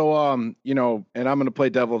 Yeah, so you know, and I'm gonna play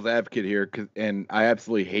devil's advocate here, and I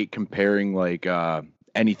absolutely hate comparing like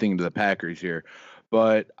anything to the Packers here,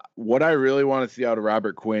 but what I really want to see out of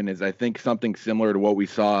Robert Quinn is I think something similar to what we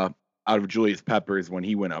saw out of Julius Peppers when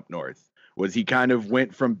he went up north. Was he kind of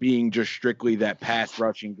went from being just strictly that pass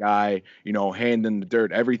rushing guy, you know, hand in the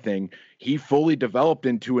dirt, everything. He fully developed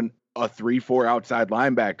into a 3-4 outside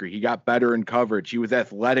linebacker. He got better in coverage. He was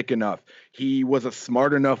athletic enough. He was a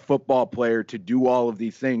smart enough football player to do all of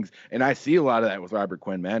these things. And I see a lot of that with Robert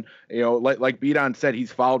Quinn, man. You know, like Beaton said,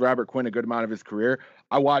 he's followed Robert Quinn a good amount of his career.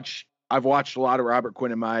 I've watched a lot of Robert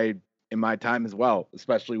Quinn in my time as well,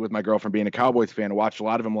 especially with my girlfriend being a Cowboys fan. I watched a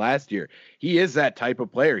lot of him last year. He is that type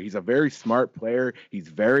of player. He's a very smart player. He's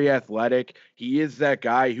very athletic. He is that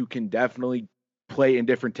guy who can definitely play in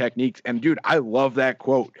different techniques. And dude, I love that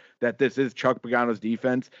quote that this is Chuck Pagano's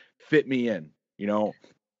defense. Fit me in. You know,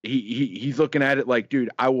 he's looking at it like, dude,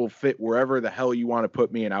 I will fit wherever the hell you want to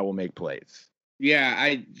put me and I will make plays. Yeah,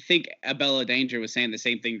 I think Abella Danger was saying the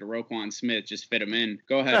same thing to Roquan Smith. Just fit him in.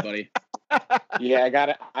 Go ahead, buddy.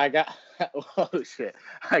 Yeah, oh shit.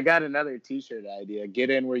 I got another t-shirt idea. Get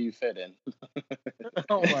in where you fit in.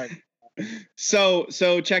 Oh my. So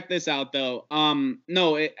check this out though.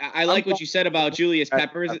 I like what you said about Julius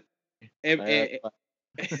Peppers. I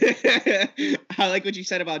like what you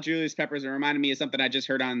said about Julius Peppers. It reminded me of something I just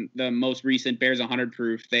heard on the most recent Bears 100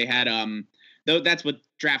 Proof. They had though that's what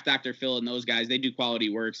Draft Dr. Phil and those guys, they do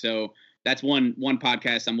quality work. So that's one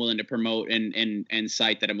podcast I'm willing to promote and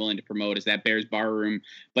site that I'm willing to promote is that Bears Bar Room.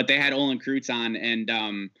 But they had Olin Kreutz on, and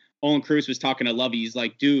Olin Kreutz was talking to Lovey. He's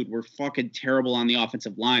like, dude, we're fucking terrible on the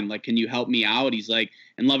offensive line. Like, can you help me out? He's like,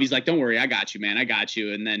 and Lovey's like, don't worry, I got you, man. I got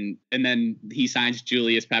you. And then he signs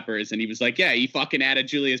Julius Peppers, and he was like, yeah, he fucking added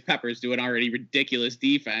Julius Peppers to an already ridiculous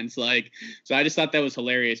defense. Like, so I just thought that was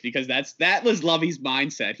hilarious because that was Lovey's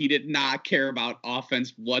mindset. He did not care about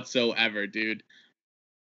offense whatsoever, dude.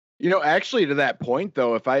 You know, actually, to that point,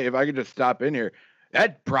 though, if I could just stop in here,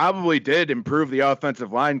 that probably did improve the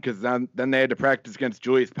offensive line because then they had to practice against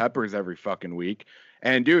Julius Peppers every fucking week.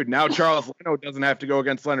 And, dude, now Charles Leno doesn't have to go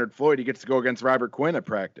against Leonard Floyd. He gets to go against Robert Quinn at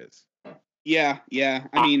practice. Yeah.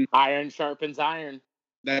 I mean, iron sharpens iron.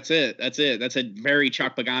 That's it. That's a very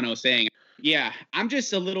Chuck Pagano saying. Yeah, I'm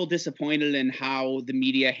just a little disappointed in how the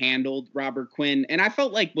media handled Robert Quinn. And I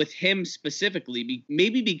felt like with him specifically,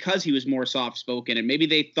 maybe because he was more soft-spoken and maybe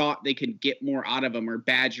they thought they could get more out of him or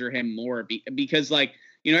badger him more because, like,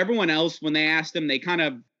 you know, everyone else, when they asked him, they kind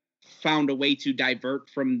of found a way to divert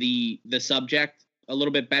from the subject a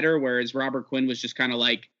little bit better, whereas Robert Quinn was just kind of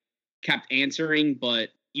like kept answering, but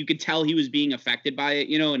you could tell he was being affected by it,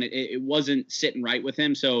 you know, and it wasn't sitting right with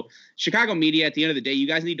him. So Chicago media, at the end of the day, you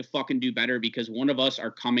guys need to fucking do better because one of us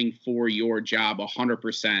are coming for your job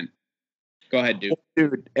 100%. Go ahead,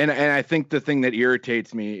 dude. And I think the thing that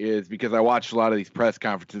irritates me is because I watched a lot of these press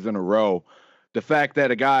conferences in a row, the fact that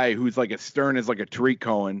a guy who's like as stern as like a Tariq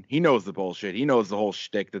Cohen, he knows the bullshit. He knows the whole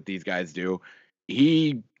shtick that these guys do.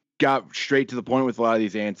 He got straight to the point with a lot of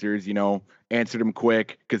these answers, you know, answered him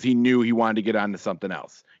quick because he knew he wanted to get on to something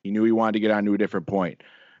else. He knew he wanted to get on to a different point.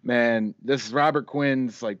 Man, this is Robert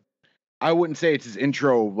Quinn's, like, I wouldn't say it's his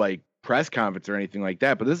intro, like, press conference or anything like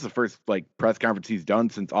that, but this is the first, like, press conference he's done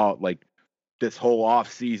since all, like, this whole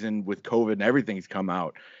off season with COVID and everything's come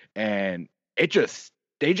out. And they just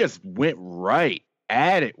went right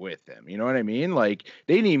at it with him. You know what I mean? Like,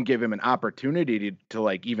 they didn't even give him an opportunity to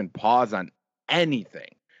like, even pause on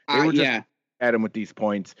anything. They were just at him with these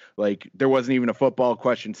points. Like, there wasn't even a football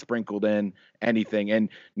question sprinkled in, anything. And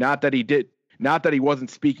not that he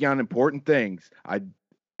wasn't speaking on important things.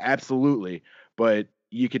 Absolutely, but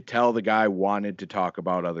you could tell the guy wanted to talk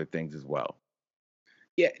about other things as well.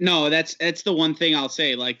 Yeah, no, that's the one thing I'll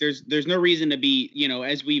say. Like, there's no reason to be,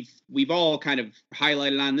 as we've all kind of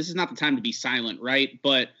highlighted on, this is not the time to be silent, right?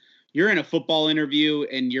 But you're in a football interview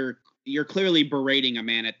and you're clearly berating a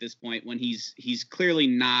man at this point when he's clearly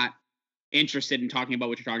not interested in talking about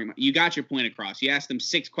what you're talking about. You got your point across. You asked him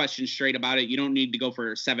 6 questions straight about it. You don't need to go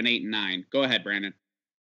for 7, 8, and 9. Go ahead, Brandon.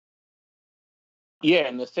 Yeah,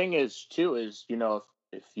 and the thing is, too, is,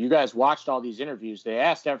 if you guys watched all these interviews, they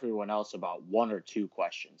asked everyone else about 1 or 2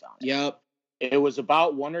 questions on it. Yep. It was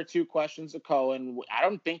about 1 or 2 questions of Cohen. I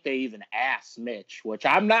don't think they even asked Mitch, which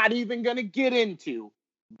I'm not even going to get into.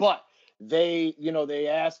 But they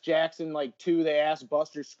asked Jackson like 2. They asked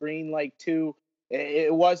Buster Skrine like 2.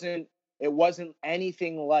 It wasn't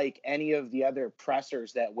anything like any of the other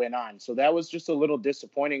pressers that went on. So that was just a little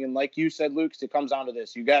disappointing. And like you said, Lucas, it comes down to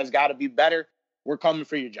this. You guys got to be better. We're coming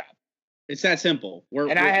for your job. It's that simple.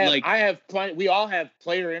 I have plenty. We all have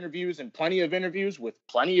player interviews and plenty of interviews with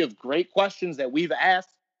plenty of great questions that we've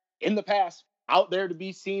asked in the past out there to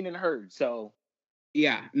be seen and heard. So,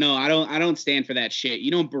 yeah, no, I don't stand for that shit.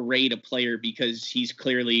 You don't berate a player because he's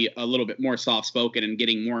clearly a little bit more soft-spoken and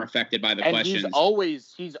getting more affected by the questions.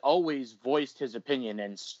 He's always voiced his opinion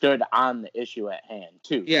and stood on the issue at hand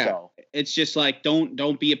too. Yeah, so. It's just like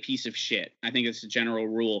don't be a piece of shit. I think it's a general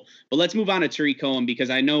rule. But let's move on to Tarik Cohen because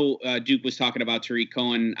I know Duke was talking about Tarik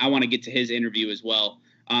Cohen. I want to get to his interview as well.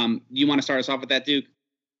 You want to start us off with that, Duke?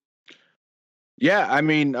 Yeah, I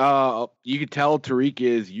mean, you could tell Tarik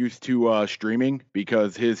is used to streaming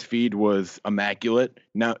because his feed was immaculate.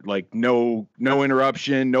 Not like no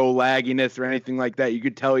interruption, no lagginess or anything like that. You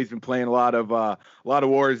could tell he's been playing a lot of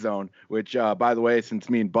Warzone, which, by the way, since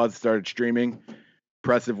me and Buzz started streaming,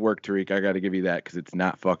 impressive work, Tarik. I got to give you that because it's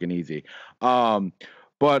not fucking easy.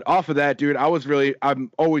 But off of that, dude, I'm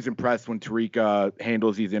always impressed when Tarik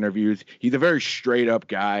handles these interviews. He's a very straight up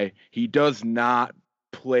guy. He does not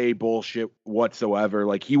play bullshit whatsoever.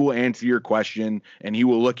 Like, he will answer your question and he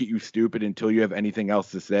will look at you stupid until you have anything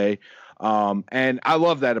else to say. And I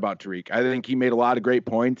love that about Tarik. I think he made a lot of great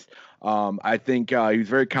points. I think he was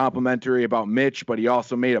very complimentary about Mitch, but he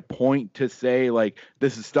also made a point to say, like,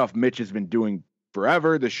 this is stuff Mitch has been doing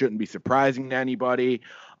forever. This shouldn't be surprising to anybody.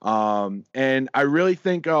 And I really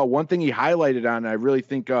think one thing he highlighted on, I really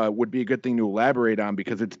think would be a good thing to elaborate on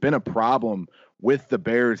because it's been a problem with the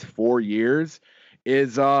Bears for years,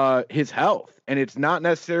 is his health. And it's not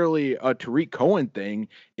necessarily a Tarik Cohen thing.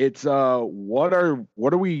 It's what's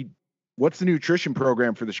the nutrition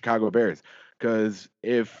program for the Chicago Bears? Because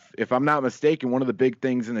if I'm not mistaken, one of the big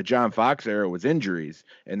things in the John Fox era was injuries,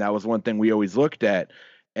 and that was one thing we always looked at.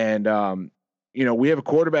 And we have a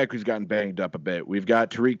quarterback who's gotten banged up a bit. We've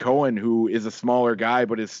got Tarik Cohen, who is a smaller guy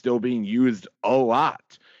but is still being used a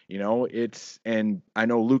lot. And I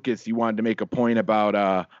know, Lucas, you wanted to make a point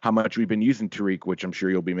about how much we've been using Tarik, which I'm sure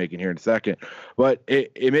you'll be making here in a second. But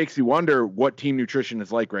it makes you wonder what team nutrition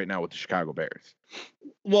is like right now with the Chicago Bears.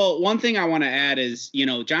 Well, one thing I want to add is,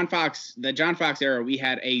 the John Fox era, we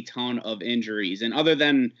had a ton of injuries. And other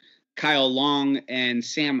than Kyle Long and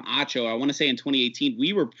Sam Acho, I want to say in 2018,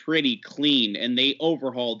 we were pretty clean, and they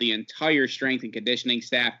overhauled the entire strength and conditioning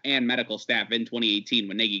staff and medical staff in 2018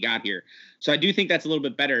 when Nagy got here. So I do think that's a little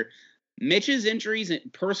bit better. Mitch's injuries,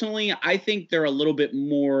 personally, I think they're a little bit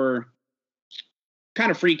more kind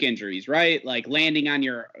of freak injuries, right? Like landing on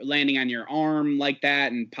your arm like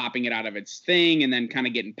that and popping it out of its thing, and then kind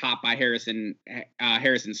of getting popped by Harrison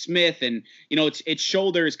Smith, and it's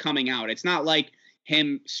shoulders coming out. It's not like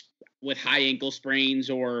him with high ankle sprains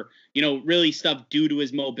or, really stuff due to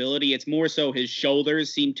his mobility. It's more so his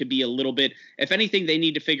shoulders seem to be a little bit, if anything, they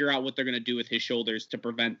need to figure out what they're going to do with his shoulders to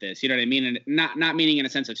prevent this. You know what I mean? And not meaning in a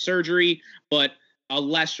sense of surgery, but a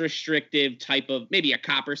less restrictive type of, maybe a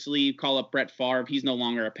copper sleeve, call up Brett Favre. He's no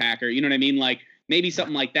longer a Packer. You know what I mean? Like maybe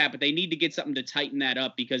something like that, but they need to get something to tighten that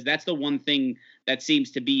up because that's the one thing that seems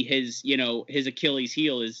to be his Achilles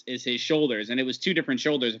heel is his shoulders. And it was 2 different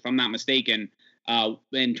shoulders, if I'm not mistaken.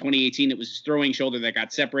 In 2018, it was his throwing shoulder that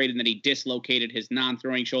got separated, and then he dislocated his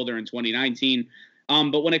non-throwing shoulder in 2019.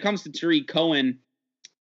 But when it comes to Tarik Cohen,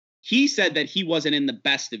 he said that he wasn't in the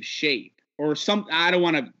best of shape or I don't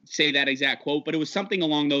want to say that exact quote, but it was something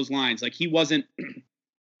along those lines. Like he wasn't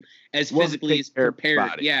as physically as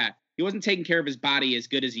prepared. Yeah. He wasn't taking care of his body as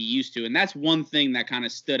good as he used to. And that's one thing that kind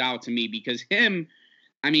of stood out to me because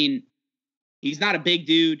he's not a big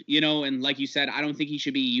dude, and like you said, I don't think he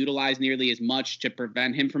should be utilized nearly as much to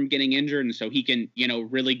prevent him from getting injured. And so he can,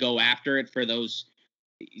 really go after it for those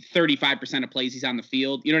 35% of plays he's on the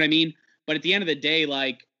field. You know what I mean? But at the end of the day,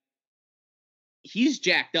 like, he's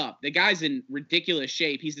jacked up. The guy's in ridiculous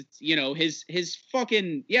shape. He's, his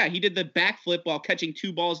fucking, he did the backflip while catching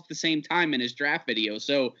 2 balls at the same time in his draft video.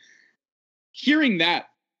 So hearing that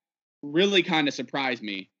really kind of surprised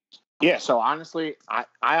me. Yeah, so honestly, I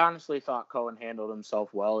honestly thought Cohen handled himself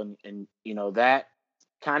well, and that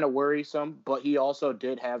kind of worrisome, but he also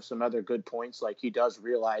did have some other good points. Like, he does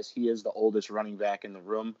realize he is the oldest running back in the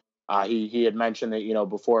room. He had mentioned that,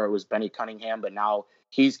 before it was Benny Cunningham, but now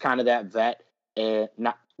he's kind of that vet. And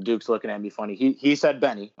not Duke's looking at me funny. He said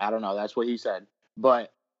Benny. I don't know. That's what he said.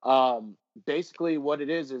 But basically what it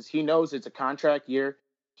is he knows it's a contract year.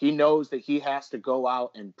 He knows that he has to go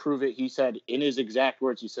out and prove it. He said in his exact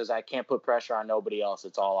words, he says, I can't put pressure on nobody else.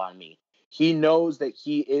 It's all on me. He knows that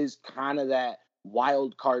he is kind of that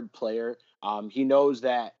wild card player. He knows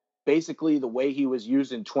that basically the way he was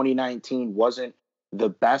used in 2019 wasn't the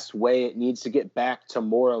best way. It needs to get back to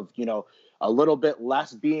more of, a little bit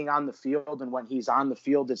less being on the field. And when he's on the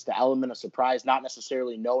field, it's the element of surprise, not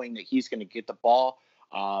necessarily knowing that he's going to get the ball.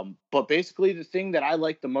 But basically the thing that I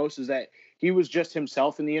like the most is that he was just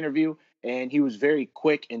himself in the interview, and he was very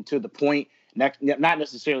quick and to the point. Not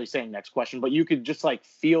necessarily saying next question, but you could just like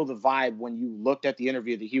feel the vibe when you looked at the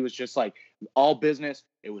interview that he was just like all business.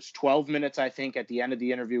 It was 12 minutes, I think, at the end of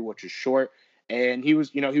the interview, which is short. And he was,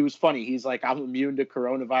 he was funny. He's like, I'm immune to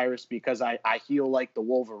coronavirus because I heal like the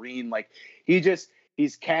Wolverine. Like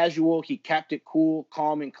he's casual. He kept it cool,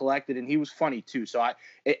 calm, and collected. And he was funny too. So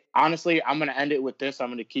honestly, I'm going to end it with this. I'm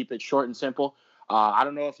going to keep it short and simple. I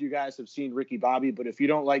don't know if you guys have seen Ricky Bobby, but if you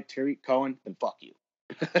don't like Tariq Cohen, then fuck you.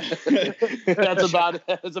 That's about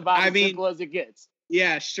as simple as it gets.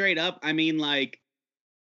 Yeah, straight up. I mean, like,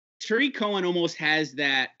 Tariq Cohen almost has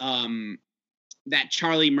that that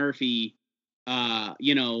Charlie Murphy,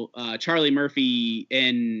 Charlie Murphy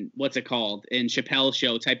in what's it called, in Chappelle's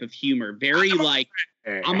Show type of humor. Very like,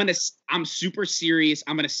 I'm super serious.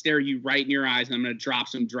 I'm gonna stare you right in your eyes, and I'm gonna drop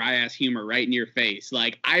some dry ass humor right in your face.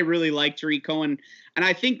 Like, I really like Tariq Cohen, and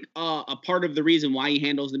I think a part of the reason why he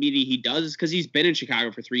handles the media he does is because he's been in Chicago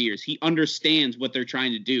for 3 years. He understands what they're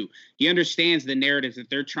trying to do. He understands the narratives that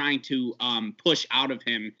they're trying to push out of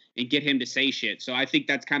him and get him to say shit. So I think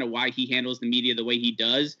that's kind of why he handles the media the way he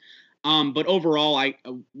does. But overall,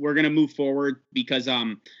 we're gonna move forward because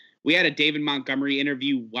we had a David Montgomery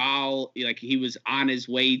interview while he was on his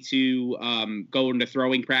way to go into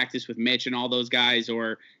throwing practice with Mitch and all those guys,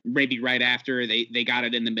 or maybe right after. They got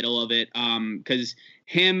it in the middle of it because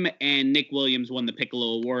him and Nick Williams won the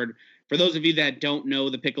Piccolo Award. For those of you that don't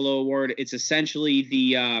know the Piccolo Award, it's essentially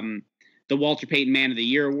the Walter Payton Man of the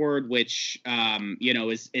Year Award, which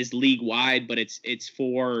is league wide, but it's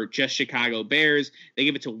for just Chicago Bears. They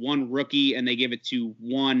give it to one rookie and they give it to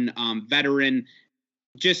one veteran.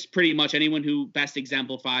 Just pretty much anyone who best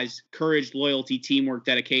exemplifies courage, loyalty, teamwork,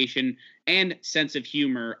 dedication, and sense of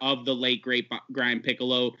humor of the late, great Brian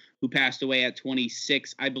Piccolo, who passed away at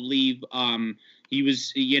 26, I believe. He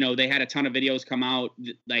was, they had a ton of videos come out.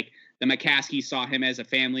 Like, the McCaskies saw him as a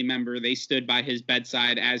family member. They stood by his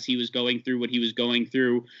bedside as he was going through what he was going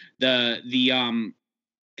through.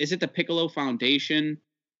 Is it the Piccolo Foundation?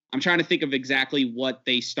 I'm trying to think of exactly what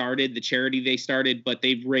they started, the charity they started, but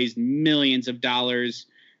they've raised millions of dollars.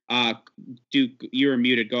 Duke, you were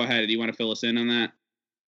muted. Go ahead. Do you want to fill us in on that?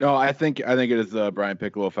 No, I think it is the Brian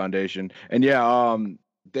Piccolo Foundation. And there's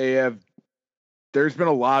been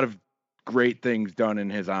a lot of great things done in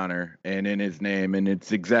his honor and in his name. And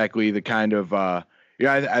it's exactly the kind of, I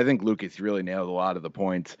think Lucas really nailed a lot of the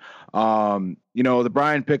points. The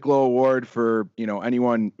Brian Piccolo Award for,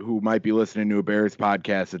 anyone who might be listening to a Bears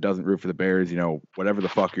podcast that doesn't root for the Bears, whatever the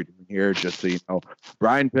fuck you're doing here, just so you know,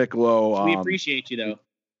 Brian Piccolo. We appreciate you though.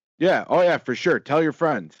 Yeah. Oh yeah, for sure. Tell your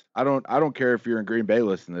friends. I don't care if you're in Green Bay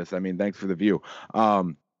listening to this. I mean, thanks for the view.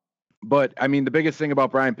 But I mean, the biggest thing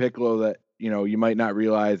about Brian Piccolo that, you might not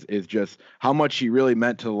realize is just how much he really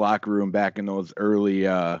meant to the locker room back in those early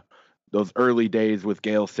days with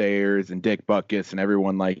Gale Sayers and Dick Butkus and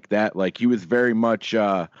everyone like that. Like, he was very much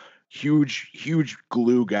huge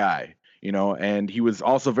glue guy, and he was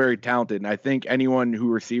also very talented. And I think anyone who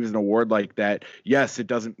receives an award like that, yes, it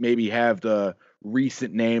doesn't maybe have the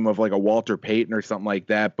recent name of like a Walter Payton or something like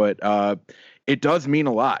that, but It does mean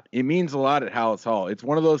a lot. It means a lot at Hallis Hall. It's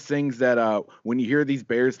one of those things that when you hear these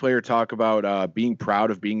Bears players talk about being proud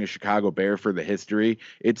of being a Chicago Bear for the history,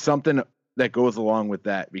 it's something that goes along with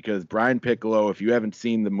that, because Brian Piccolo, if you haven't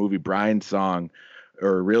seen the movie Brian Song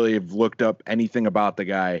or really have looked up anything about the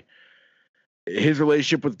guy, his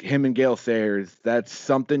relationship with him and Gale Sayers, that's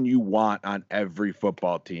something you want on every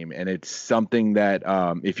football team. And it's something that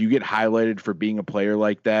if you get highlighted for being a player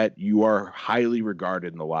like that, you are highly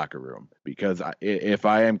regarded in the locker room, because if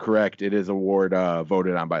I am correct, it is an award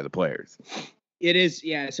voted on by the players. It is,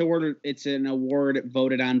 yeah. It's an award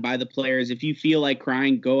voted on by the players. If you feel like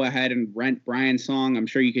crying, go ahead and rent Brian's Song. I'm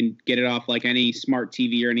sure you can get it off like any smart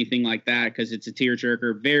TV or anything like that, because it's a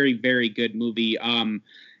tearjerker. Very, very good movie.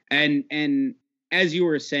 And as you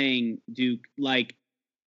were saying, Duke, like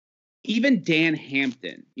even Dan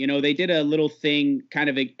Hampton, they did a little thing kind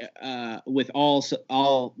of with all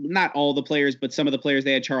not all the players, but some of the players.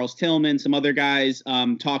 They had Charles Tillman, some other guys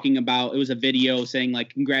talking about, it was a video saying like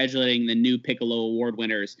congratulating the new Piccolo Award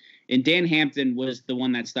winners. And Dan Hampton was the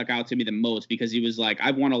one that stuck out to me the most, because he was like,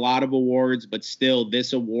 I've won a lot of awards, but still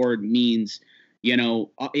this award means,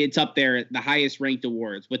 it's up there, the highest ranked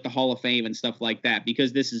awards with the Hall of Fame and stuff like that,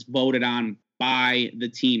 because this is voted on by the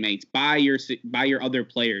teammates, by your other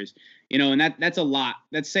players, and that's a lot.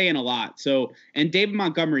 That's saying a lot. So, and David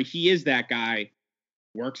Montgomery, he is that guy,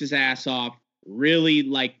 works his ass off, really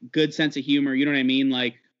like good sense of humor. You know what I mean?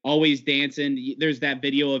 Like always dancing. There's that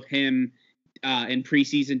video of him in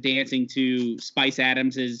preseason dancing to Spice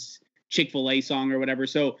Adams's Chick-fil-A song or whatever.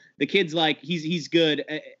 So the kid's like, he's good.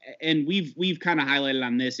 And we've kind of highlighted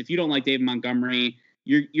on this. If you don't like David Montgomery,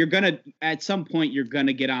 you're gonna, at some point, you're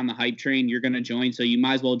gonna get on the hype train. You're gonna join, so you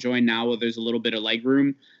might as well join now while there's a little bit of leg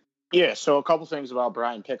room. Yeah. So a couple things about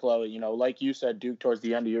Brian Piccolo. Like you said, Duke, towards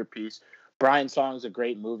the end of your piece, Brian Song is a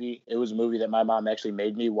great movie. It was a movie that my mom actually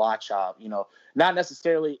made me watch. Not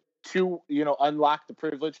necessarily to unlock the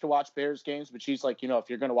privilege to watch Bears games, but she's like, if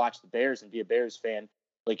you're gonna watch the Bears and be a Bears fan,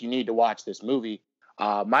 like you need to watch this movie.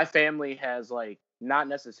 My family has like not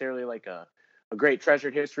necessarily like a great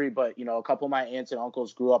treasured history, but a couple of my aunts and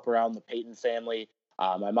uncles grew up around the Peyton family.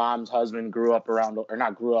 My mom's husband grew up around, or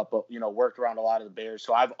not grew up, but worked around a lot of the Bears.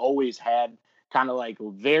 So I've always had kind of like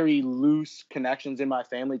very loose connections in my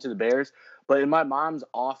family to the Bears. But in my mom's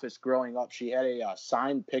office growing up, she had a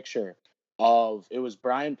signed picture of, it was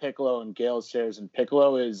Brian Piccolo and Gale Sayers, and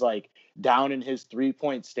Piccolo is like down in his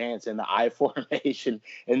 3-point stance in the I formation,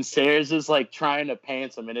 and Sayers is like trying to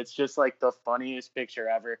pants him, and it's just like the funniest picture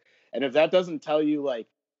ever. And if that doesn't tell you, like,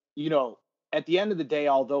 at the end of the day,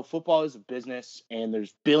 although football is a business and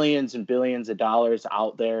there's billions and billions of dollars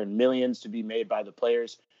out there and millions to be made by the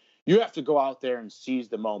players, you have to go out there and seize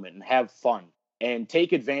the moment and have fun and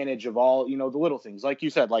take advantage of all, the little things. Like you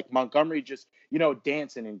said, like Montgomery just,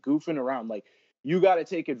 dancing and goofing around. Like, you got to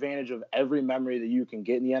take advantage of every memory that you can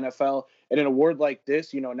get in the NFL. And an award like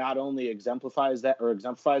this, not only exemplifies that,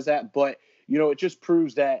 but, it just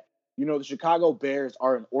proves that, the Chicago Bears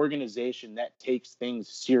are an organization that takes things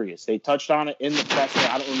serious. They touched on it in the presser.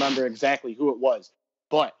 I don't remember exactly who it was,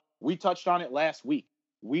 but we touched on it last week.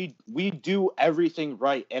 We do everything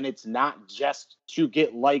right, and it's not just to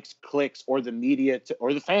get likes, clicks, or the media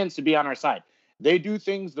or the fans to be on our side. They do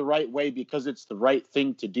things the right way because it's the right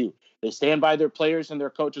thing to do. They stand by their players and their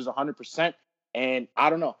coaches 100%. And I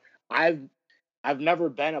don't know, I've never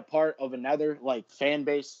been a part of another like fan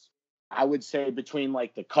base, I would say, between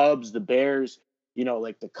like the Cubs, the Bears,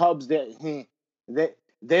 like the Cubs that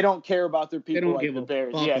they don't care about their people like the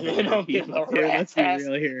Bears. Yeah, they don't give a rat's ass.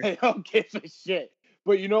 They don't give a shit.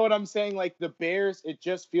 But you know what I'm saying? Like the Bears, it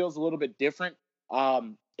just feels a little bit different,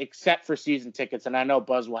 except for season tickets. And I know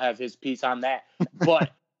Buzz will have his piece on that. But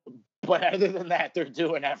other than that, they're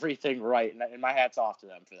doing everything right. And my hat's off to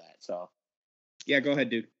them for that. So, yeah, go ahead,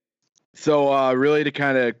 Duke. So really to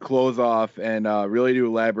kind of close off and really to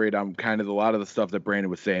elaborate on kind of a lot of the stuff that Brandon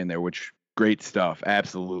was saying there, which great stuff.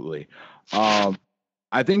 Absolutely.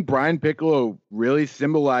 I think Brian Piccolo really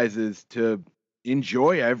symbolizes to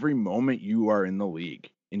enjoy every moment you are in the league.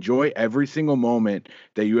 Enjoy every single moment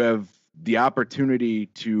that you have the opportunity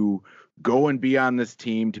to go and be on this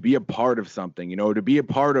team, to be a part of something, to be a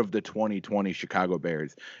part of the 2020 Chicago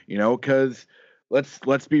Bears, because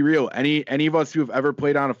let's be real. Any of us who have ever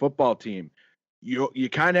played on a football team, you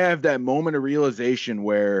kind of have that moment of realization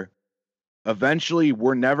where eventually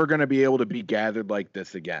we're never going to be able to be gathered like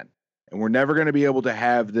this again. And we're never going to be able to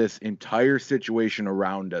have this entire situation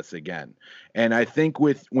around us again. And I think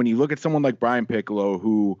when you look at someone like Brian Piccolo,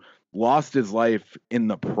 who lost his life in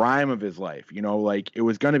the prime of his life. Like it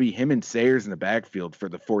was going to be him and Sayers in the backfield for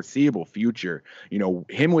the foreseeable future.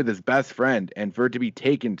 Him with his best friend, and for it to be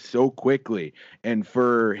taken so quickly, and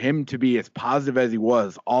for him to be as positive as he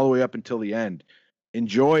was all the way up until the end.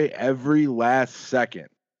 Enjoy every last second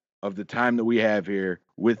of the time that we have here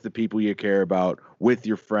with the people you care about, with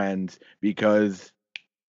your friends, because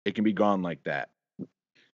it can be gone like that.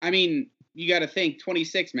 I mean, you got to think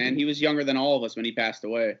 26, man. He was younger than all of us when he passed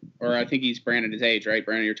away. Or I think he's Brandon his age, right?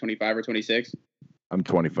 Brandon, you're 25 or 26? I'm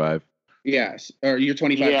 25. Yes. Or you're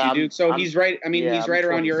 25 Yeah, too, Duke. So he's right. I mean, he's right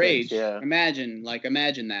around 26, your age. yeah. Imagine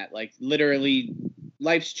that. Like literally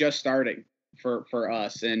life's just starting for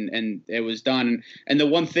us, and it was done. And the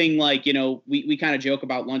one thing, like, we kind of joke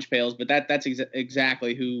about lunch pails, but that's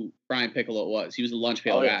exactly who Brian Piccolo was. He was a lunch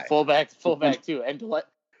pail guy. Fullback too. And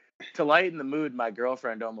to lighten the mood, my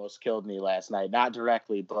girlfriend almost killed me last night. Not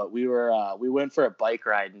directly, but we went for a bike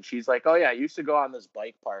ride, and she's like, "Oh yeah, I used to go on this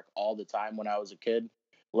bike park all the time when I was a kid."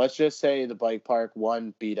 Let's just say the bike park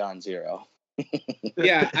 1 beat on 0.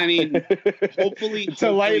 Yeah, I mean, hopefully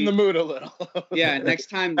to lighten the mood a little. Yeah,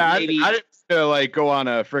 next time maybe I didn't like go on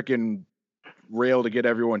a freaking rail to get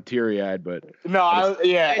everyone teary-eyed, but no,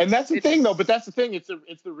 and that's the thing though. But that's the thing. It's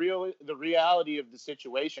the reality of the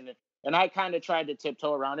situation, and I kind of tried to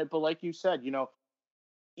tiptoe around it. But like you said,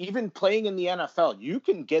 even playing in the NFL, you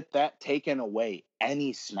can get that taken away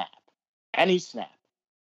any snap, any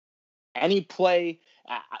play.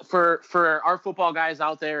 For our football guys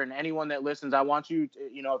out there and anyone that listens, I want you to,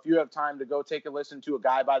 if you have time to go take a listen to a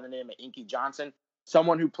guy by the name of Inky Johnson,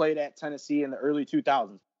 someone who played at Tennessee in the early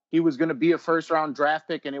 2000s. He was going to be a first-round draft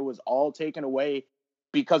pick, and it was all taken away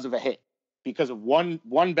because of a hit. Because of one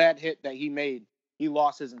bad hit that he made, he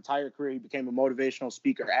lost his entire career. He became a motivational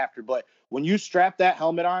speaker after. But when you strap that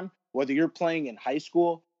helmet on, whether you're playing in high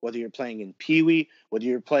school, whether you're playing in Pee Wee, whether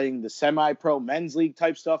you're playing the semi-pro men's league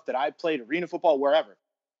type stuff that I played, arena football, wherever,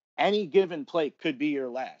 any given play could be your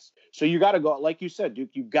last. So you got to go, like you said, Duke,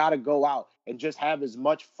 you got to go out and just have as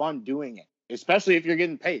much fun doing it, especially if you're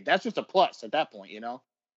getting paid. That's just a plus at that point,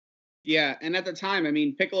 Yeah, and at the time, I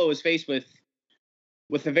mean, Piccolo was faced with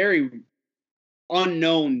a very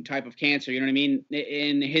unknown type of cancer, you know what I mean?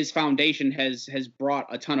 And his foundation has brought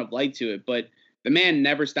a ton of light to it, but the man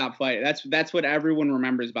never stopped fighting. That's what everyone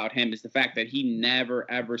remembers about him, is the fact that he never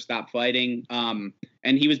ever stopped fighting.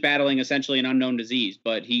 And he was battling essentially an unknown disease,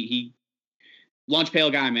 but he lunch pail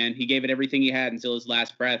guy, man. He gave it everything he had until his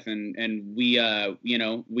last breath, and we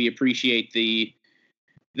we appreciate the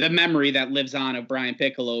memory that lives on of Brian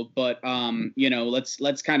Piccolo. But let's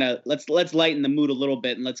lighten the mood a little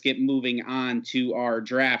bit, and let's get moving on to our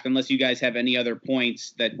draft. Unless you guys have any other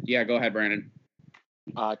points go ahead, Brandon.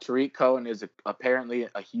 Tariq Cohen is apparently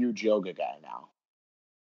a huge yoga guy now.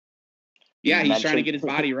 Yeah, he's trying to get his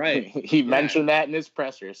body right. He mentioned that in his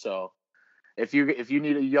presser. So if you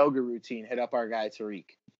need a yoga routine, hit up our guy Tariq.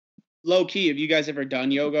 Low key, have you guys ever done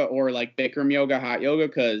yoga or like Bikram yoga, hot yoga?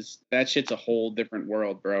 Because that shit's a whole different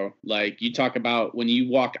world, bro. Like, you talk about when you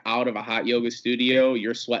walk out of a hot yoga studio,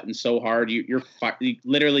 you're sweating so hard, you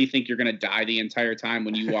literally think you're gonna die the entire time.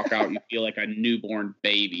 When you walk out, you feel like a newborn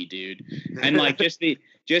baby, dude. And like just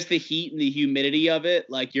the heat and the humidity of it,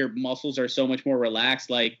 like your muscles are so much more relaxed.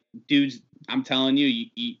 Like, dudes, I'm telling you,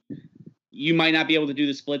 you might not be able to do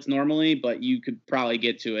the splits normally, but you could probably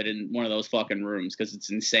get to it in one of those fucking rooms, because it's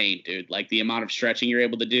insane, dude. Like the amount of stretching you're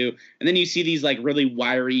able to do. And then you see these like really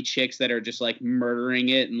wiry chicks that are just like murdering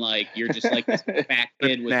it, and like you're just like this fat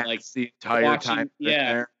kid with like the entire time.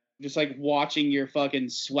 Yeah. Just like watching your fucking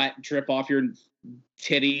sweat drip off your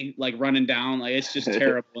titty, like running down. Like, it's just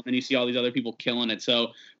terrible. And then you see all these other people killing it. So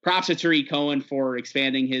props to Tariq Cohen for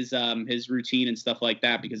expanding his routine and stuff like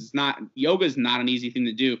that, because yoga is not an easy thing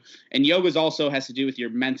to do. And yoga also has to do with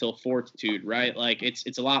your mental fortitude, right? Like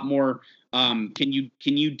it's a lot more, can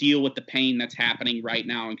you deal with the pain that's happening right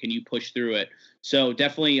now, and can you push through it? So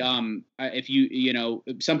definitely,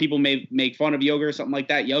 if some people may make fun of yoga or something like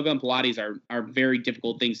that. Yoga and Pilates are very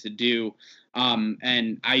difficult things to do.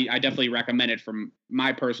 And I definitely recommend it from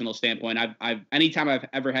my personal standpoint. Anytime I've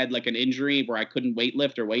ever had like an injury where I couldn't weight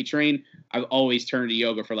lift or weight train, I've always turned to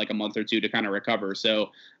yoga for like a month or two to kind of recover. So,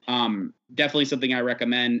 definitely something I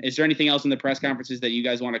recommend. Is there anything else in the press conferences that you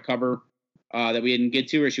guys want to cover, that we didn't get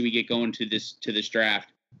to, or should we get going to this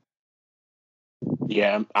draft?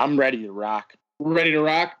 Yeah, I'm ready to rock. We're ready to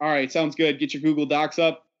rock. All right. Sounds good. Get your Google Docs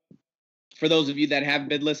up. For those of you that have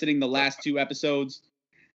been listening the last 2 episodes,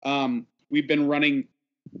 we've been running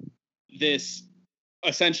this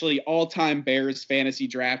essentially all-time Bears fantasy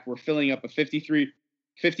draft. We're filling up a 53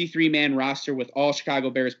 53-man roster with all Chicago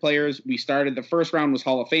Bears players. We started, the first round was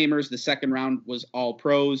Hall of Famers. The second round was All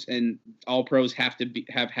Pros, and All Pros have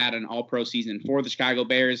had an All Pro season for the Chicago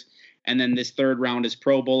Bears. And then this third round is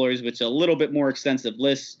Pro Bowlers, which is a little bit more extensive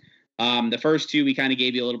list. The first two, we kind of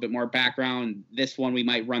gave you a little bit more background. This one, we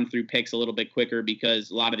might run through picks a little bit quicker because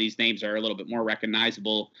a lot of these names are a little bit more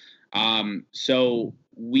recognizable. So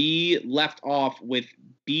we left off with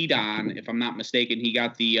B-Don, if I'm not mistaken. He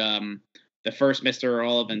got the first Mr.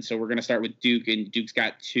 Irrelevant. So we're going to start with Duke, and Duke's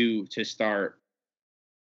got 2 to start.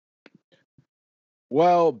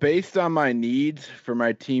 Well, based on my needs for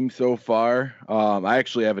my team so far, I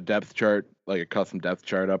actually have a depth chart, like a custom depth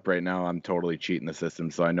chart up right now. I'm totally cheating the system,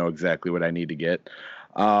 so I know exactly what I need to get.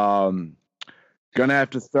 Gonna have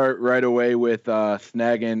to start right away with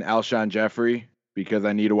snagging Alshon Jeffrey because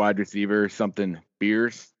I need a wide receiver, something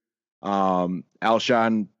fierce.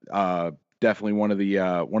 Alshon, definitely one of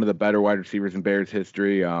the better wide receivers in Bears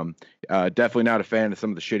history. Definitely not a fan of some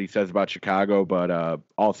of the shit he says about Chicago, but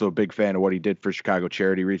also a big fan of what he did for Chicago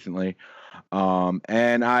charity recently.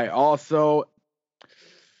 And I also,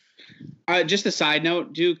 just a side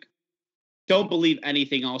note, Duke, don't believe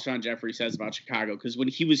anything Alshon Jeffrey says about Chicago, because when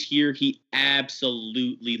he was here, he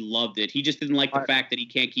absolutely loved it. He just didn't like the fact that he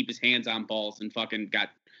can't keep his hands on balls and fucking got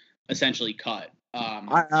essentially cut.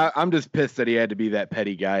 I'm just pissed that he had to be that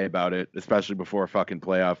petty guy about it, especially before a fucking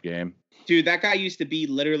playoff game. Dude, that guy used to be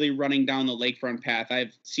literally running down the lakefront path.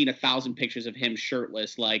 I've seen 1,000 pictures of him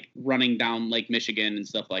shirtless, like running down Lake Michigan and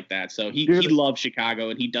stuff like that. So he loves Chicago,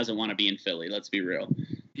 and he doesn't want to be in Philly. Let's be real.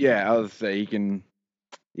 Yeah, I was say he can.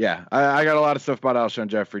 Yeah, I got a lot of stuff about Alshon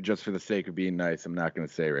Jeffrey just for the sake of being nice. I'm not going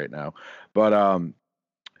to say right now, but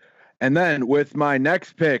and then with my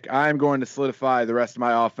next pick, I'm going to solidify the rest of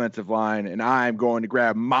my offensive line, and I'm going to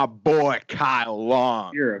grab my boy Kyle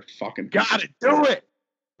Long. You're a fucking gotta do it.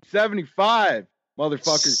 75,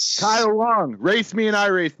 motherfucker. Kyle Long, race me and I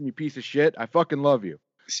racing, you piece of shit. I fucking love you.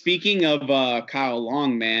 Speaking of Kyle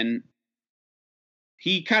Long, man,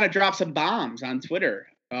 he kind of dropped some bombs on Twitter.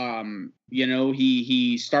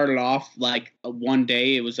 He started off like one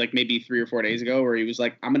day, it was like maybe 3 or 4 days ago, where he was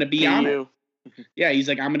like, I'm gonna be honest. Yeah, he's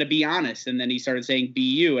like, I'm going to be honest. And then he started saying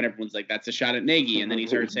BU, and everyone's like, that's a shot at Nagy. And then he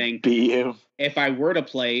started saying, BU. If I were to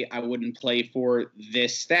play, I wouldn't play for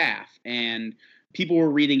this staff. And people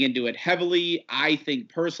were reading into it heavily. I think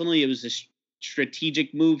personally it was a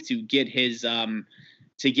strategic move to get his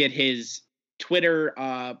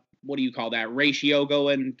Twitter, what do you call that, ratio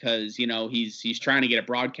going, because, he's trying to get a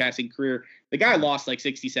broadcasting career. The guy lost like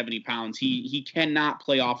 60, 70 pounds. He cannot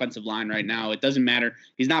play offensive line right now. It doesn't matter.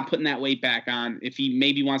 He's not putting that weight back on. If he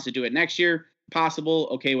maybe wants to do it next year, possible,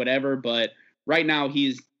 okay, whatever. But right now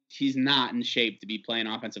he's not in shape to be playing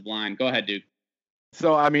offensive line. Go ahead, Duke.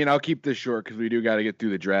 So, I mean, I'll keep this short because we do got to get through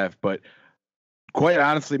the draft. But quite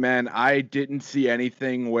honestly, man, I didn't see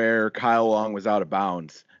anything where Kyle Long was out of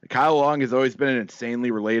bounds. Kyle Long has always been an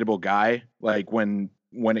insanely relatable guy. Like when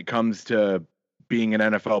it comes to being an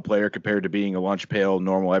NFL player compared to being a lunch pail,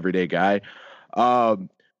 normal, everyday guy.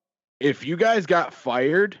 If you guys got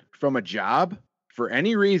fired from a job for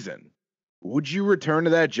any reason, would you return to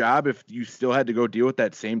that job if you still had to go deal with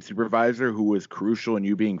that same supervisor who was crucial in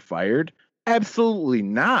you being fired? Absolutely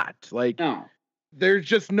not. Like, no. There's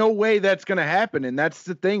just no way that's going to happen. And that's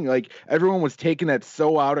the thing. Like, everyone was taking that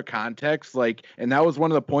so out of context. Like, and that was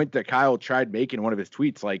one of the points that Kyle tried making in one of his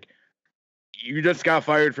tweets. Like, you just got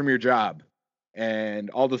fired from your job, and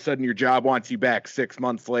all of a sudden your job wants you back 6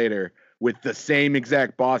 months later with the same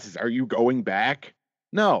exact bosses. Are you going back?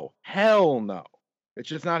 No, hell no. It's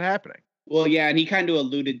just not happening. Well, yeah, and he kind of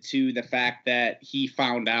alluded to the fact that he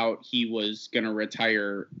found out he was going to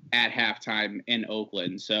retire at halftime in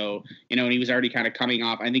Oakland. So, and he was already kind of coming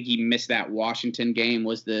off. I think he missed that Washington game.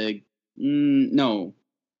 No.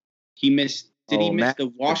 He missed – did he miss the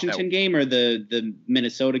Washington game or the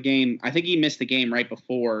Minnesota game? I think he missed the game right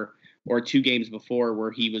before, or 2 games before,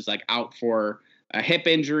 where he was like out for a hip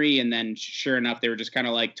injury. And then sure enough, they were just kind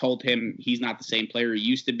of like told him he's not the same player he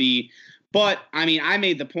used to be. But, I mean, I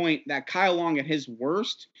made the point that Kyle Long at his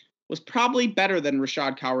worst was probably better than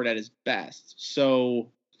Rashad Coward at his best. So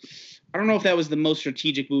I don't know if that was the most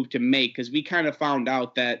strategic move to make, because we kind of found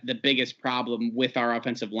out that the biggest problem with our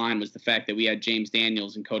offensive line was the fact that we had James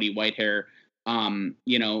Daniels and Cody Whitehair.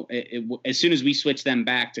 As soon as we switched them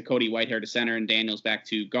back to Cody Whitehair to center and Daniels back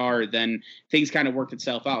to guard, then things kind of worked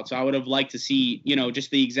itself out. So I would have liked to see, just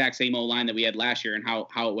the exact same O-line that we had last year and how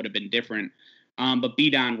it would have been different. But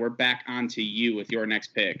B-Don, we're back onto you with your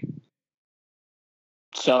next pick.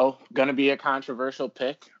 So, going to be a controversial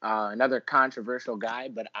pick, another controversial guy,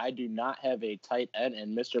 but I do not have a tight end,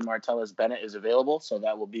 and Mr. Martellus Bennett is available, so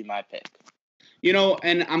that will be my pick.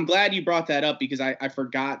 And I'm glad you brought that up because I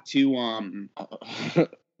forgot to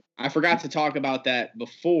I forgot to talk about that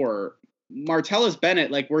before. Martellus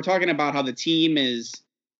Bennett, like we're talking about how the team is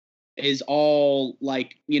all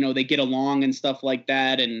like, they get along and stuff like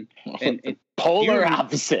that, and polar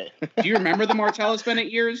opposite. Do you remember the Martellus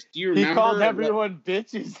Bennett years? Do you remember? He called everyone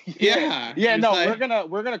bitches. Yeah. No,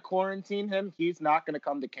 we're gonna quarantine him. He's not gonna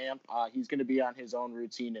come to camp. He's gonna be on his own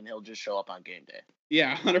routine, and he'll just show up on game day.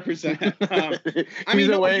 Yeah, 100%.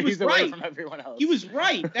 He's away from everyone else. He was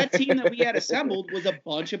right. That team that we had assembled was a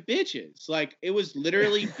bunch of bitches. Like, it was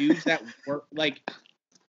literally dudes that were like.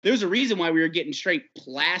 There's a reason why we were getting straight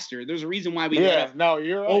plastered. There's a reason why we you're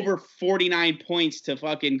right. Over 49 points to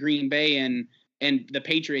fucking Green Bay and the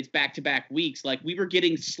Patriots back-to-back weeks. Like, we were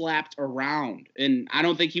getting slapped around. And I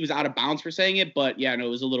don't think he was out of bounds for saying it, but yeah, no, it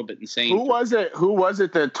was a little bit insane. Who was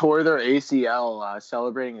it that tore their ACL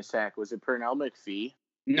celebrating a sack? Was it Pernell McPhee?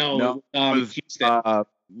 No, it was Houston.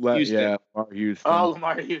 Houston. Yeah, Lamar Houston. Oh,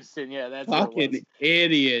 Lamar Houston. Yeah, that's fucking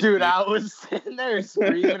idiot. Dude, I was sitting there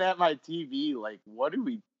screaming at my TV, like, what do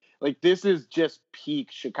we... Like, this is just peak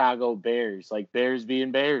Chicago Bears. Like, Bears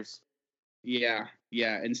being Bears. Yeah,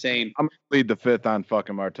 insane. I'm going to plead the fifth on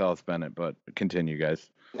fucking Martellus Bennett, but continue,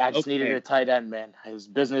 guys. I just needed a tight end, man. His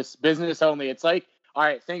business only. It's like, all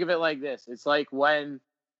right, think of it like this. It's like when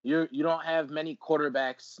you don't have many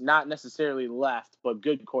quarterbacks, not necessarily left, but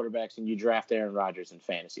good quarterbacks, and you draft Aaron Rodgers in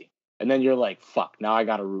fantasy. And then you're like, fuck, now I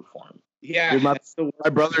got to root for him. Yeah. Dude,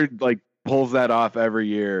 my brother, like, pulls that off every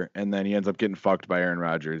year, and then he ends up getting fucked by Aaron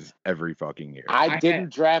Rodgers every fucking year. I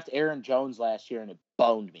didn't draft Aaron Jones last year, and it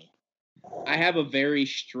boned me. I have a very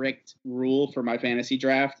strict rule for my fantasy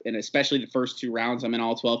draft, and especially the first 2 rounds. I'm in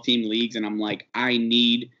all 12-team leagues, and I'm like, I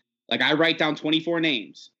write down 24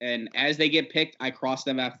 names, and as they get picked, I cross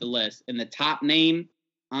them off the list. And the top name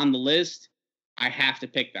on the list, I have to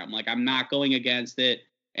pick them. Like, I'm not going against it.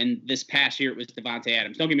 And this past year, it was Davante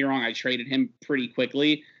Adams. Don't get me wrong, I traded him pretty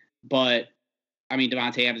quickly. But I mean,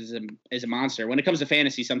 Davante Adams is a monster. When it comes to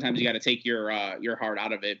fantasy, sometimes you got to take your heart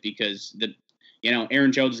out of it because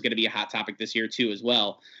Aaron Jones is going to be a hot topic this year too as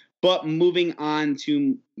well. But moving on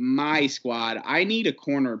to my squad, I need a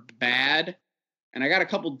corner bad, and I got a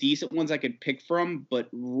couple decent ones I could pick from. But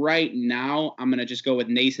right now, I'm going to just go with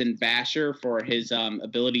Nathan Vasher for his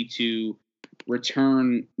ability to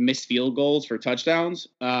return missed field goals for touchdowns.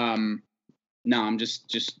 No, I'm just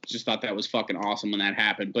thought that was fucking awesome when that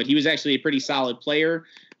happened. But he was actually a pretty solid player.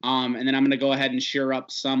 And then I'm going to go ahead and share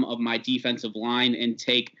up some of my defensive line and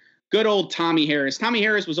take good old Tommy Harris. Tommy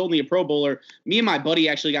Harris was only a Pro Bowler. Me and my buddy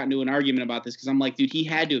actually got into an argument about this because I'm like, dude, he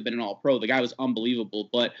had to have been an All-Pro. The guy was unbelievable.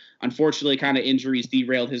 But unfortunately, kind of injuries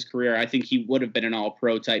derailed his career. I think he would have been an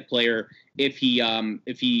All-Pro type player if he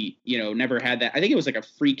never had that. I think it was like a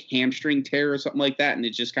freak hamstring tear or something like that. And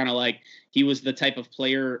it's just kind of like he was the type of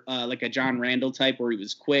player like a John Randall type where he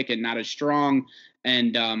was quick and not as strong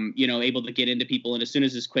and, able to get into people. And as soon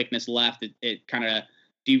as his quickness left, it kind of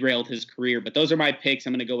derailed his career. But those are my picks.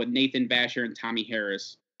 I'm going to go with Nathan Vasher and Tommy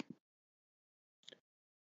Harris.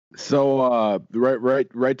 So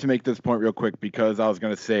right to make this point real quick, because I was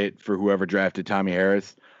going to say it for whoever drafted Tommy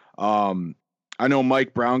Harris. I know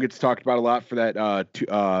Mike Brown gets talked about a lot for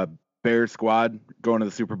that Bears squad going to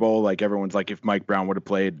the Super Bowl. Like, everyone's like, if Mike Brown would have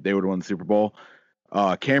played, they would have won the Super Bowl.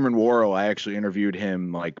 Cameron Worrell, I actually interviewed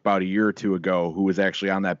him like about a year or two ago, who was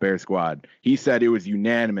actually on that Bears squad. He said it was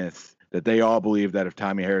unanimous that they all believed that if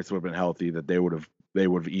Tommy Harris would have been healthy, that they would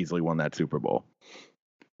have easily won that Super Bowl.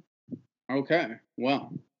 Okay,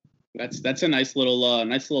 well, that's a nice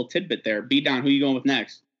little tidbit there. B-Don, who you going with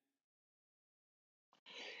next?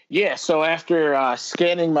 Yeah, so after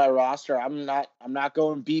scanning my roster, I'm not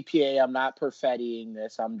going BPA. I'm not perfetting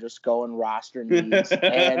this. I'm just going roster needs.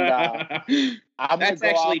 And that's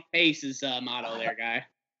actually Pace's motto there, guy.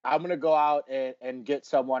 I'm going to go out and get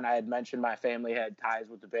someone. I had mentioned my family had ties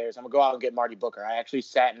with the Bears. I'm going to go out and get Marty Booker. I actually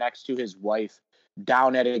sat next to his wife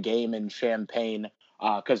down at a game in Champaign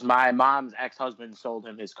because my mom's ex-husband sold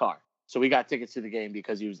him his car. So we got tickets to the game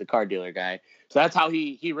because he was the car dealer guy. So that's how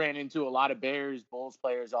he ran into a lot of Bears, Bulls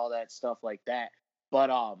players, all that stuff like that. But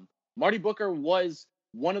Marty Booker was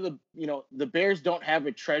one of the Bears don't have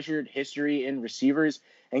a treasured history in receivers.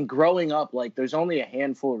 And growing up, like, there's only a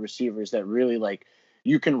handful of receivers that really, like,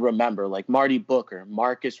 you can remember, like Marty Booker,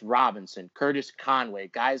 Marcus Robinson, Curtis Conway,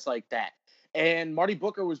 guys like that. And Marty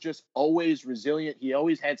Booker was just always resilient. He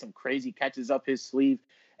always had some crazy catches up his sleeve.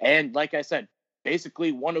 And like I said,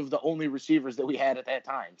 basically one of the only receivers that we had at that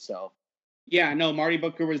time. So, yeah, no, Marty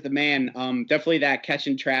Booker was the man. Definitely that catch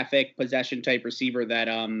in traffic possession type receiver that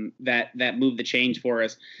moved the change for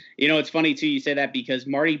us. It's funny too. You say that because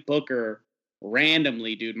Marty Booker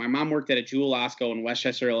randomly, dude. My mom worked at a Jewel Osco in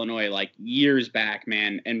Westchester, Illinois, like years back,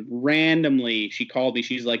 man. And randomly, she called me.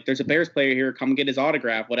 She's like, "There's a Bears player here. Come get his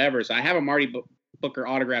autograph, whatever." So I have a Marty Booker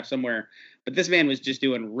autograph somewhere, but this man was just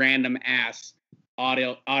doing random ass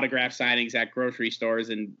autograph signings at grocery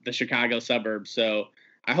stores in the Chicago suburbs. So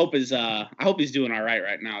I hope he's doing all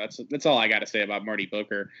right now. That's all I got to say about Marty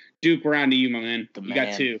Booker. Duke, we're on to you, my man. You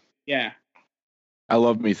got two. Yeah. I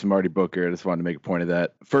love me some Marty Booker. I just wanted to make a point of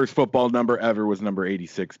that. First football number ever was number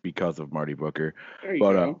 86 because of Marty Booker. There you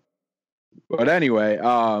go. But anyway,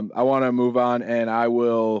 I want to move on, and I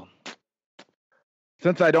will,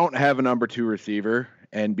 since I don't have a number 2 receiver,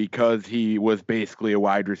 and because he was basically a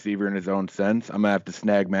wide receiver in his own sense, I'm going to have to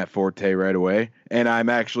snag Matt Forte right away. And I'm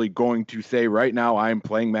actually going to say right now I'm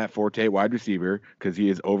playing Matt Forte wide receiver because he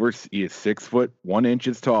is 6 foot 1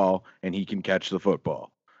 inches tall, and he can catch the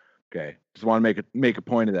football. Okay, just want to make a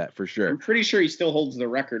point of that for sure. I'm pretty sure he still holds the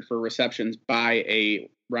record for receptions by a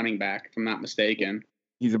running back, if I'm not mistaken.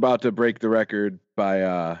 He's about to break the record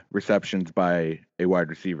by receptions by a wide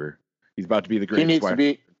receiver. He's about to be the greatest wide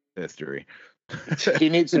receiver in history. He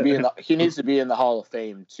needs to be in the Hall of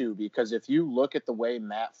Fame too, because if you look at the way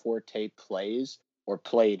Matt Forte plays or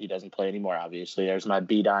played, he doesn't play anymore. Obviously, there's my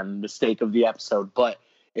beat on mistake of the episode, but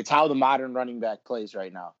it's how the modern running back plays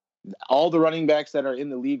right now. All the running backs that are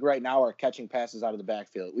in the league right now are catching passes out of the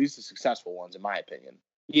backfield, at least the successful ones, in my opinion.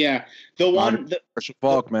 Yeah. The one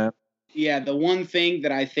thing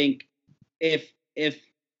that I think if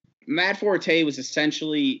Matt Forte was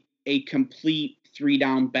essentially a complete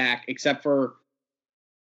 3-down back, except for,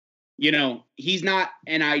 he's not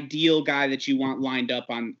an ideal guy that you want lined up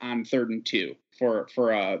on 3rd and 2 for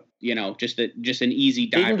just an easy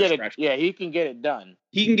dive stretch. He can get it done.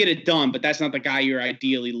 He can get it done, but that's not the guy you're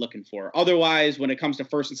ideally looking for. Otherwise, when it comes to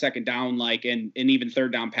 1st and 2nd down, like and even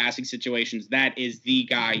 3rd down passing situations, that is the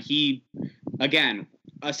guy. He, again,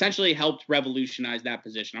 essentially helped revolutionize that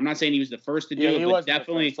position. I'm not saying he was the first to do it, but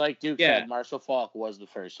definitely. It's like Duke said, Marshall Faulk was the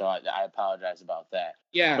first, so I apologize about that.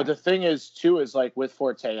 Yeah. But the thing is, too, is like with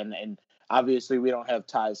Forte, and obviously we don't have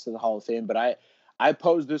ties to the Hall of Fame, but I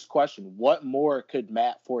pose this question: what more could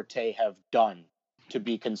Matt Forte have done to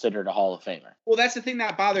be considered a Hall of Famer? Well, that's the thing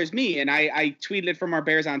that bothers me, and I tweeted it from our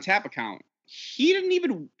Bears on Tap account. He didn't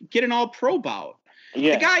even get an All-Pro bout.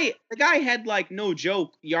 Yeah. The guy had, like, no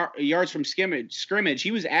joke, yards from scrimmage.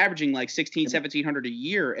 He was averaging like 1,700 a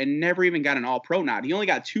year and never even got an All-Pro nod. He only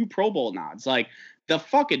got 2 Pro Bowl nods. Like, the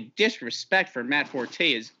fucking disrespect for Matt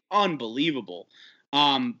Forte is unbelievable.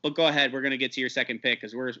 But go ahead. We're gonna get to your second pick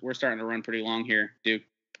because we're starting to run pretty long here, Duke.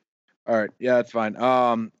 All right, yeah, that's fine.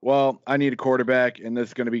 Well, I need a quarterback, and this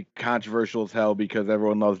is going to be controversial as hell because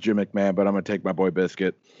everyone loves Jim McMahon, but I'm going to take my boy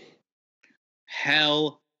Biscuit.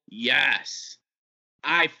 Hell yes.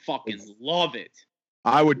 I fucking love it.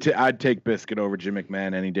 I'd take Biscuit over Jim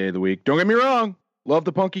McMahon any day of the week. Don't get me wrong. Love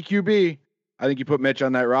the punky QB. I think you put Mitch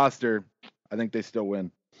on that roster, I think they still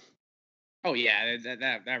win. Oh yeah,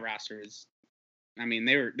 that roster is. I mean,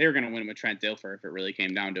 they were going to win with Trent Dilfer if it really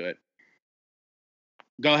came down to it.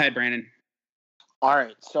 Go ahead, Brandon. All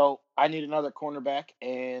right, so I need another cornerback,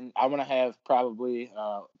 and I'm going to have probably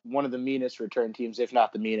one of the meanest return teams, if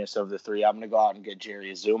not the meanest of the 3. I'm going to go out and get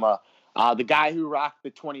Jerry Azuma, the guy who rocked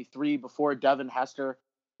the 23 before Devin Hester.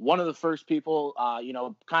 One of the first people,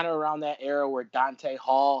 kind of around that era where Dante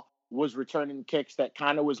Hall was returning kicks, that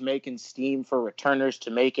kind of was making steam for returners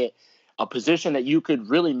to make it a position that you could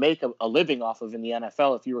really make a living off of in the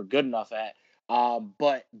NFL if you were good enough at.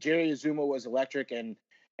 But Jerry Azuma was electric, and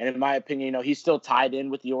in my opinion, he's still tied in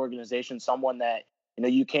with the organization. Someone that,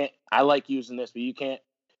 you can't, I like using this, but you can't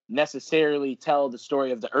necessarily tell the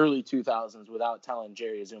story of the early 2000s without telling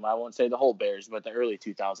Jerry Azuma. I won't say the whole Bears, but the early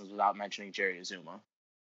 2000s without mentioning Jerry Azuma.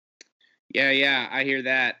 Yeah, I hear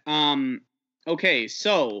that. Okay,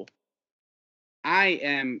 so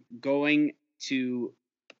I'm just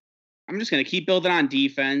going to keep building on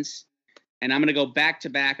defense. And I'm going to go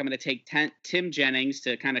back-to-back. I'm going to take Tim Jennings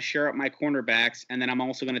to kind of share up my cornerbacks. And then I'm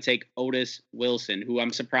also going to take Otis Wilson, who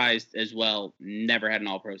I'm surprised as well never had an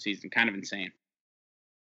all-pro season. Kind of insane.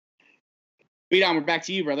 Beat on, we're back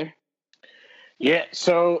to you, brother. Yeah,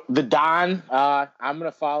 so the Don, I'm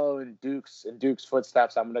going to follow in Duke's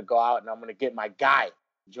footsteps. I'm going to go out and I'm going to get my guy,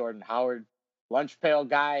 Jordan Howard, lunch pail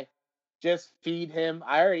guy. Just feed him.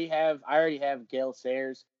 I already have Gale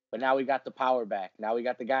Sayers. But now we got the power back. Now we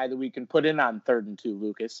got the guy that we can put in on 3rd and 2,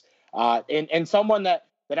 Lucas. And someone that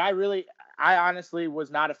I honestly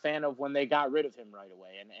was not a fan of when they got rid of him right away.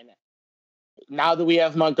 And now that we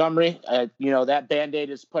have Montgomery, that Band-Aid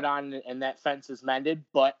is put on and that fence is mended.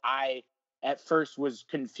 But I, at first, was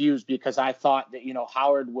confused because I thought that,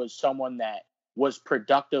 Howard was someone that was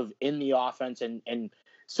productive in the offense. And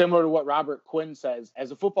similar to what Robert Quinn says,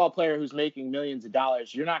 as a football player who's making millions of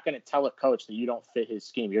dollars, you're not going to tell a coach that you don't fit his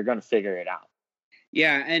scheme. You're going to figure it out.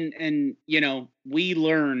 Yeah, and we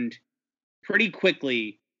learned pretty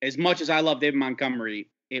quickly, as much as I love David Montgomery,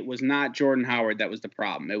 it was not Jordan Howard that was the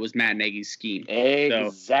problem. It was Matt Nagy's scheme.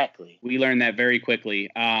 Exactly. So we learned that very quickly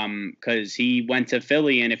because he went to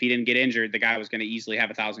Philly, and if he didn't get injured, the guy was going to easily have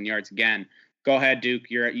 1,000 yards again. Go ahead, Duke.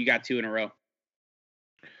 You got 2 in a row.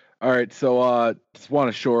 All right, so just want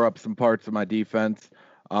to shore up some parts of my defense.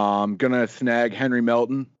 I'm going to snag Henry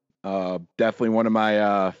Melton. Definitely one of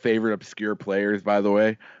my favorite obscure players, by the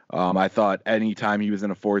way. I thought anytime he was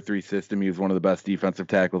in a 4-3 system, he was one of the best defensive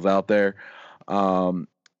tackles out there.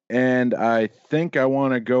 And I think I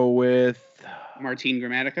want to go with Martin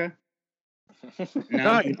Gramatica.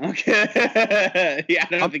 No, okay. Yeah,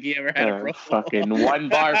 I don't think he ever had a pro fucking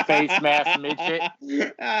 1-bar face mask midget.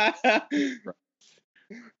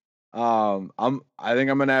 I think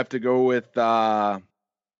I'm gonna have to go with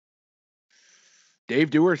Dave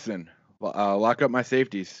Duerson. Lock up my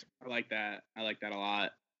safeties. I like that a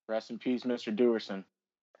lot. Rest in peace, Mr. Duerson.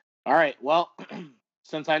 All right, well,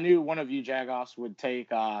 since I knew one of you Jagoffs would take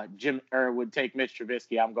Mitch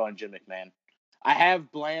Trubisky, I'm going Jim McMahon. I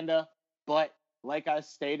have Blanda, but like I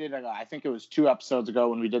stated, I think it was 2 episodes ago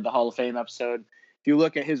when we did the Hall of Fame episode. If you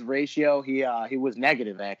look at his ratio, he was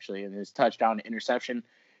negative actually in his touchdown to interception.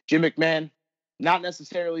 Jim McMahon, not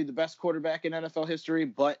necessarily the best quarterback in NFL history,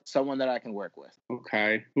 but someone that I can work with.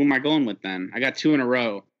 Okay, who am I going with then? I got 2 in a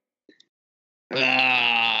row.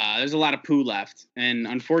 There's a lot of poo left, and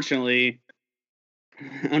unfortunately,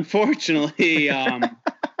 I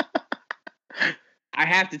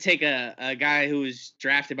have to take a guy who was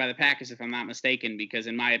drafted by the Packers, if I'm not mistaken, because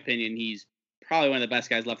in my opinion, he's probably one of the best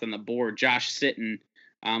guys left on the board, Josh Sitton,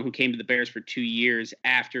 who came to the Bears for 2 years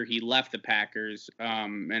after he left the Packers.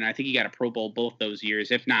 And I think he got a Pro Bowl both those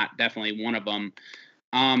years, if not definitely one of them.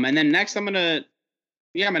 And then next I'm going to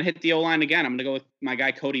hit the O-line again. I'm going to go with my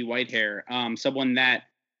guy, Cody Whitehair, someone that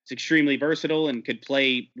is extremely versatile and could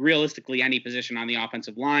play realistically any position on the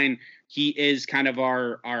offensive line. He is kind of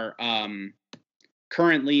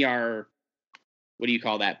currently our, what do you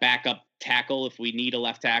call that, backup tackle if we need a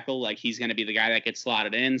left tackle. Like, he's going to be the guy that gets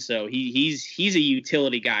slotted in. So he's a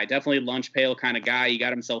utility guy, definitely lunch pail kind of guy. He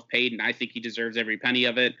got himself paid, and I think he deserves every penny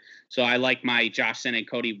of it. So I like my Josh Sitton and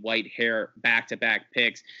Cody Whitehair back-to-back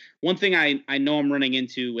picks. One thing I know I'm running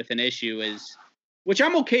into with an issue is, which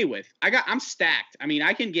I'm okay with, I'm stacked. I mean,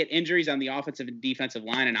 I can get injuries on the offensive and defensive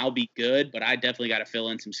line and I'll be good, but I definitely got to fill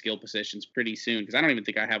in some skill positions pretty soon because I don't even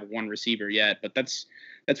think I have one receiver yet. But that's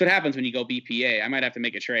what happens when you go BPA. I might have to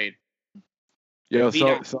make a trade. Yeah,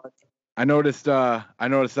 so I noticed that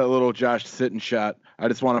little Josh Sitton shot. I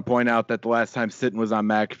just want to point out that the last time Sitton was on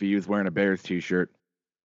McAfee, he was wearing a Bears t-shirt.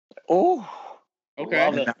 Oh,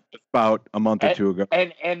 okay. About a month or 2 ago.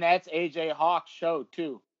 And that's AJ Hawk's show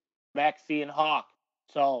too, McAfee and Hawk.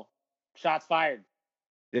 So shots fired.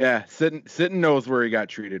 Yeah, Sitton knows where he got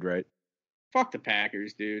treated right. Fuck the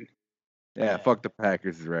Packers, dude. Yeah, fuck the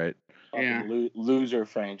Packers is right. Yeah, loser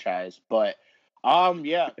franchise, but. I'm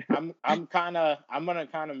gonna kind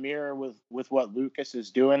of mirror with what Lucas is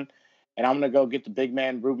doing, and I'm gonna go get the big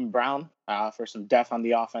man Ruben Brown for some depth on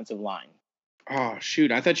the offensive line. Oh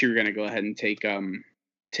shoot! I thought you were gonna go ahead and take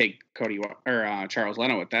Cody or Charles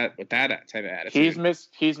Leno with that type of attitude.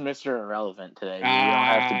 He's Mr. Irrelevant today. You don't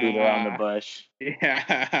have to beat around the bush.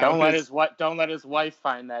 Yeah. Don't let his wife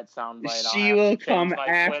find that soundbite. She will come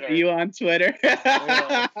after you on Twitter.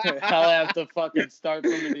 I'll have to fucking start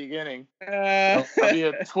from the beginning. I'll be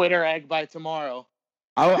a Twitter egg by tomorrow.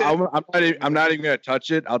 I'm not even gonna touch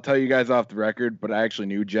it. I'll tell you guys off the record, but I actually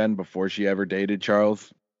knew Jen before she ever dated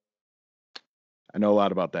Charles. I know a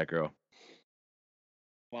lot about that girl.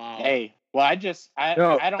 Wow. Hey, well, I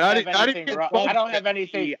don't have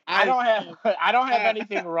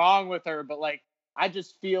anything wrong with her, but like, I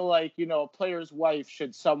just feel like, a player's wife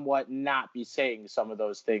should somewhat not be saying some of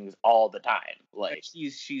those things all the time. Like,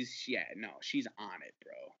 she's on it,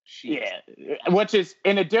 bro. Which is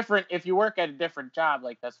if you work at a different job,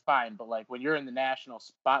 like, that's fine. But like, when you're in the national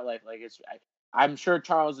spotlight, like, I'm sure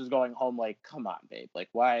Charles is going home like, come on, babe. Like,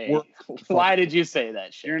 why did you say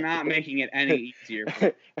that shit? You're not making it any easier.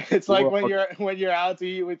 It's like when you're out to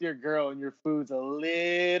eat with your girl and your food's a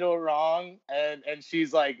little wrong and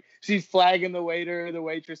she's flagging the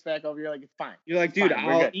waitress back over. You're like, it's fine. You're like, dude,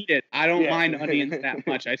 I'll eat it. I don't mind onions that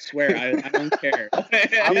much. I swear. I don't care.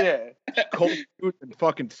 Cold food and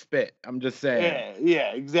fucking spit. I'm just saying.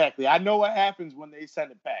 Yeah, exactly. I know what happens when they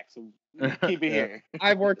send it back. So keep it here.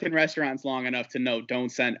 I've worked in restaurants long enough to know don't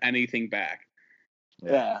send anything back.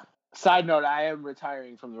 Yeah. Side note, I am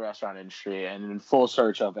retiring from the restaurant industry and in full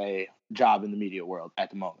search of a job in the media world at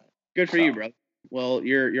the moment. Good for you, bro. Well,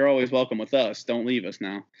 you're always welcome with us. Don't leave us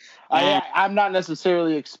now. I'm not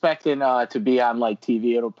necessarily expecting to be on like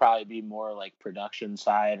TV. It'll probably be more like production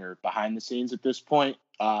side or behind the scenes at this point.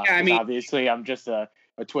 I mean, obviously, I'm just a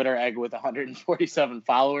Twitter egg with 147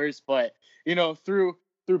 followers, but you know, through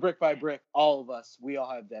brick by brick, all of us, we all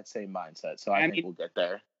have that same mindset. So I think we'll get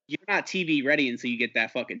there. You're not TV ready until you get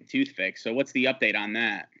that fucking tooth fixed. So what's the update on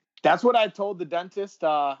that? That's what I told the dentist.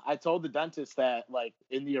 I told the dentist that, like,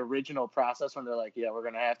 in the original process when they're like, yeah, we're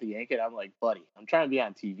going to have to yank it. I'm like, buddy, I'm trying to be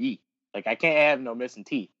on TV. Like, I can't have no missing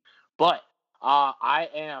teeth. But I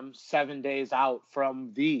am 7 days out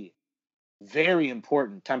from the very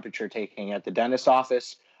important temperature taking at the dentist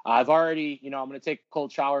office. I've already, I'm going to take a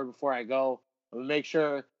cold shower before I go. I'm going to make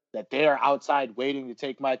sure that they are outside waiting to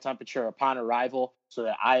take my temperature upon arrival so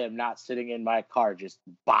that I am not sitting in my car just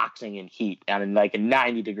boxing in heat on like a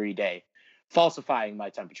 90-degree day, falsifying my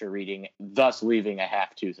temperature reading, thus leaving a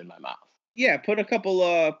half tooth in my mouth. Yeah, put a couple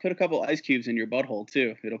ice cubes in your butthole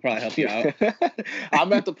too. It'll probably help you out.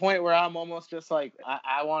 I'm at the point where I'm almost just like,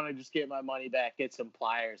 I want to just get my money back, get some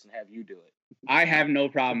pliers, and have you do it. I have no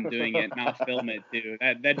problem doing it, and I'll film it, dude.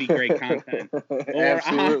 That'd be great content.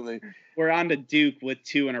 Absolutely. We're on to Duke with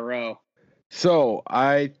 2 in a row. So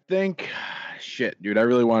I think, shit, dude, I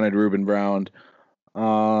really wanted Ruben Brown.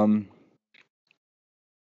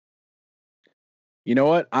 You know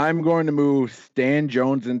what? I'm going to move Stan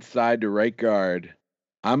Jones inside to right guard.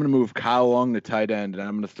 I'm going to move Kyle Long to tight end, and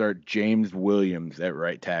I'm going to start James Williams at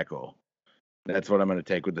right tackle. That's what I'm going to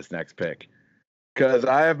take with this next pick. Because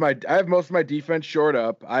I have most of my defense shored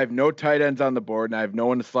up. I have no tight ends on the board, and I have no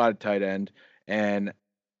one to slot at tight end. And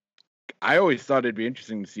I always thought it'd be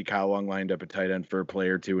interesting to see Kyle Long lined up at tight end for a play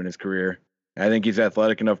or two in his career. I think he's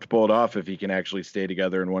athletic enough to pull it off if he can actually stay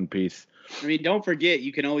together in one piece. I mean, don't forget,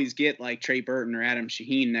 you can always get like Trey Burton or Adam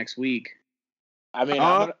Shaheen next week. I mean,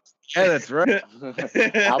 yeah, that's right.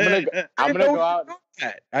 I'm gonna go out.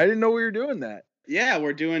 I didn't know we were doing that. Yeah,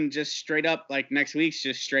 we're doing just straight up, like next week's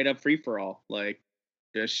just straight up free for all. Like,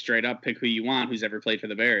 just straight up pick who you want, who's ever played for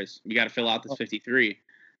the Bears. You got to fill out this 53.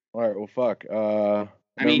 All right, well, fuck. I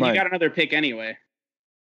mean, you got another pick anyway.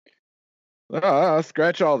 I'll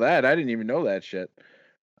scratch all that. I didn't even know that shit.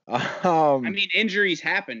 I mean, injuries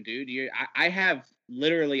happen, dude. I have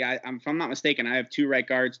literally, if I'm not mistaken, I have 2 right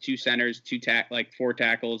guards, 2 centers, 4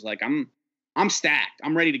 tackles. Like I'm stacked.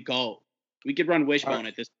 I'm ready to go. We could run wishbone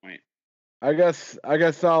at this point. I guess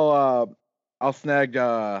I'll snag.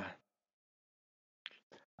 I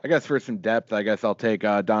guess for some depth, I guess I'll take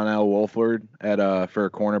Donnell Wolford for a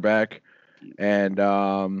cornerback, and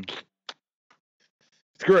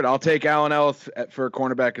screw it, I'll take Allen Ellis for a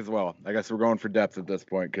cornerback as well. I guess we're going for depth at this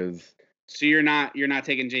point because. So you're not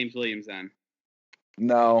taking James Williams then?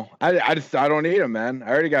 No, I don't need him, man. I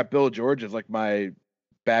already got Bill George as like my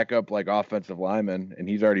backup like offensive lineman, and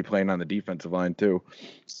he's already playing on the defensive line too.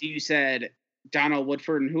 So you said Donnell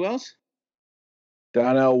Woodford and who else?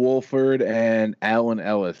 Donnell Wolford and Allen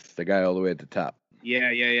Ellis, the guy all the way at the top.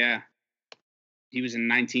 Yeah. He was in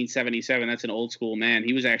 1977. That's an old school man.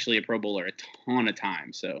 He was actually a Pro Bowler a ton of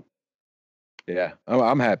times. So, yeah,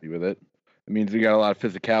 I'm happy with it. It means we got a lot of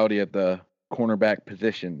physicality at the cornerback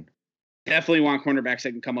position. Definitely want cornerbacks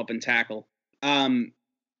that can come up and tackle. Beat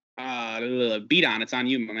on. It's on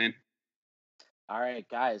you, my man. All right,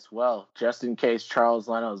 guys. Well, just in case Charles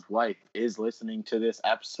Leno's wife is listening to this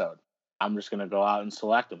episode, I'm just going to go out and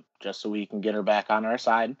select him just so we can get her back on our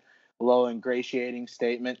side. Low ingratiating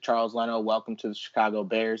statement. Charles Leno, welcome to the Chicago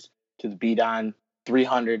Bears, to the Beat On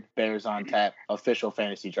 300 Bears on Tap official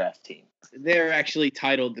fantasy draft team. They're actually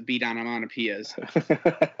titled the Beat On Onomatopoeias.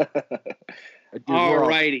 All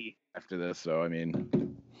righty. After this, so I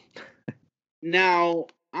mean. Now,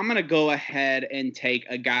 I'm going to go ahead and take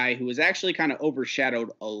a guy who was actually kind of overshadowed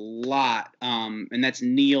a lot, and that's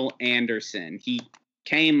Neil Anderson. He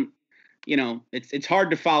came, it's hard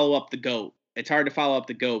to follow up the GOAT.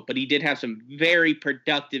 But he did have some very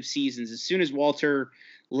productive seasons. As soon as Walter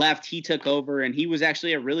left, he took over, and he was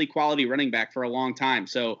actually a really quality running back for a long time.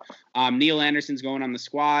 So Neil Anderson's going on the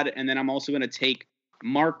squad, and then I'm also going to take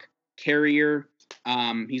Mark Carrier.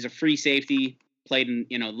 He's a free safety, played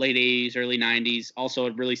in late 80s, early 90s, also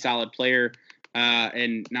a really solid player.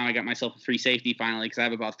 And now I got myself a free safety finally because I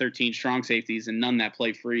have about 13 strong safeties and none that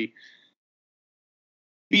play free.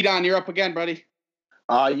 Beat On, you're up again, buddy.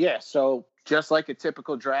 Yeah, so just like a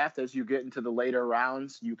typical draft, as you get into the later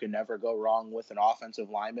rounds, you can never go wrong with an offensive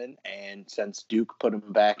lineman. And since Duke put him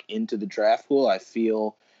back into the draft pool, I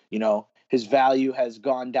feel, his value has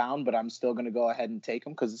gone down, but I'm still going to go ahead and take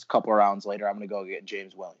him because it's a couple of rounds later. I'm going to go get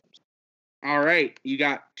James Williams. All right, you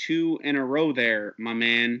got 2 in a row there, my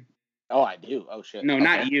man. Oh, I do. Oh shit. No, Okay.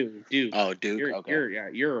 not you, Duke. Oh, Duke. Okay.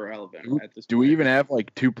 You're irrelevant at this Do point. we even have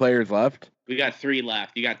like 2 players left? We got 3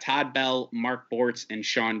 left. You got Todd Bell, Mark Bortz, and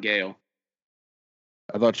Sean Gale.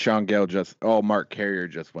 I thought Sean Gale Mark Carrier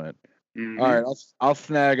just went. Mm-hmm. All right, I'll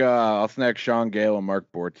snag Sean Gale and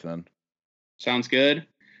Mark Bortz then. Sounds good.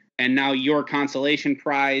 And now your consolation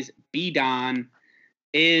prize, B-Don,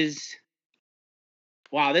 is...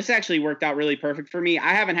 Wow, this actually worked out really perfect for me. I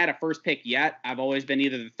haven't had a first pick yet. I've always been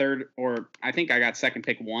either the third or I think I got second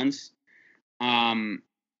pick once. Now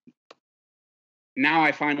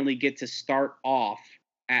I finally get to start off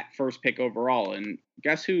at first pick overall. And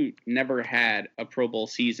guess who never had a Pro Bowl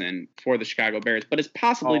season for the Chicago Bears, but is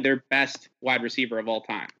possibly their best wide receiver of all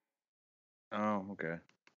time? Oh, okay.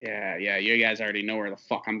 Yeah. You guys already know where the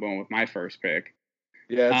fuck I'm going with my first pick.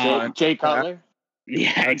 Yeah, Jay Cutler.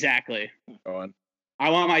 Yeah, exactly. Going. I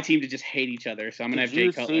want my team to just hate each other, so I'm gonna have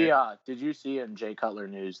Jay Cutler. Did you see in Jay Cutler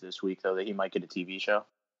news this week though that he might get a TV show?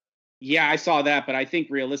 Yeah, I saw that, but I think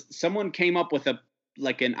someone came up with an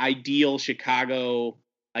ideal Chicago,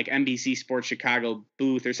 like NBC Sports Chicago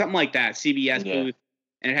booth or something like that, CBS booth,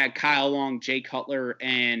 and it had Kyle Long, Jay Cutler,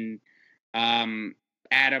 and Adam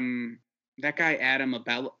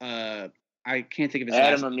Abel. I can't think of his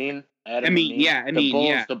last name.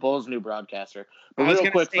 The Bulls' new broadcaster. But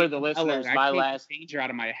real quick for the listeners, danger out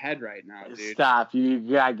of my head right now, dude. Stop! You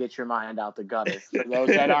gotta get your mind out the gutter. For those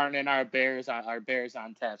that aren't in our Bears on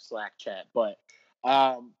Tap Slack chat, but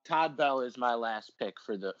Todd Bell is my last pick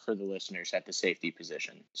for the listeners at the safety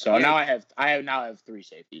position. So now I have 3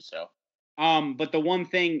 safeties. So. But the one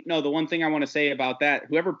thing I want to say about that,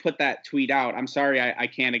 whoever put that tweet out, I'm sorry, I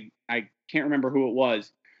can't remember who it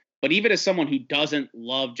was. But even as someone who doesn't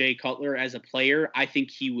love Jay Cutler as a player, I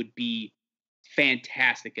think he would be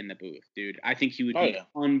fantastic in the booth, dude. I think he would be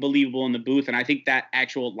unbelievable in the booth, and I think that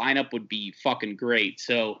actual lineup would be fucking great.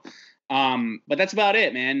 So, but that's about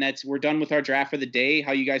it, man. We're done with our draft for the day.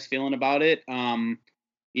 How you guys feeling about it?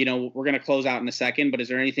 We're gonna close out in a second, but is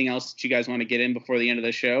there anything else that you guys want to get in before the end of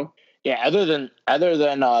the show? Yeah, other than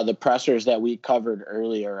the pressers that we covered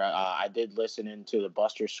earlier, I did listen into the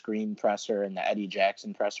Buster Screen presser and the Eddie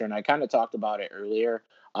Jackson presser, and I kind of talked about it earlier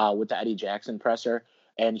with the Eddie Jackson presser,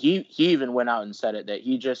 and he even went out and said it, that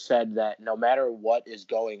he just said that no matter what is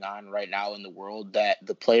going on right now in the world, that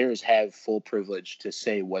the players have full privilege to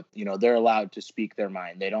say what, they're allowed to speak their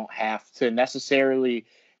mind. They don't have to necessarily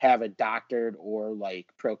have a doctored or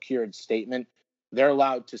procured statement. They're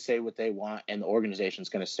allowed to say what they want, and the organization's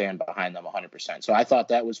going to stand behind them 100%. So I thought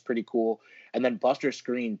that was pretty cool. And then Buster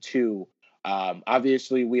Screen, too.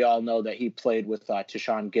 Obviously, we all know that he played with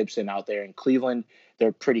Tashawn Gibson out there in Cleveland.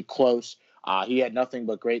 They're pretty close. He had nothing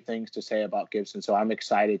but great things to say about Gibson, so I'm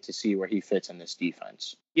excited to see where he fits in this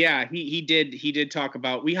defense. Yeah, he did talk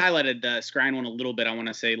about – we highlighted the Skrine one a little bit, I want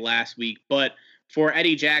to say, last week. But for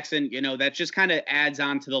Eddie Jackson, that just kind of adds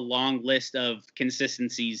on to the long list of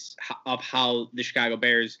consistencies of how the Chicago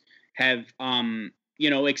Bears have,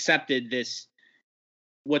 accepted this,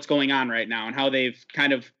 what's going on right now, and how they've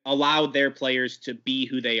kind of allowed their players to be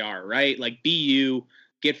who they are, right? Like, be you,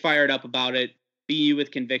 get fired up about it, be you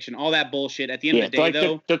with conviction, all that bullshit. At the end of the day,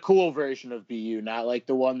 though, the cool version of BU, not like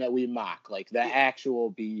the one that we mock, like the actual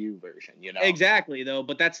BU version, Exactly, though.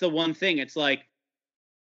 But that's the one thing. It's like,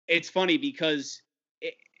 it's funny because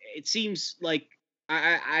it seems like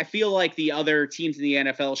I feel like the other teams in the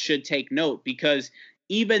NFL should take note, because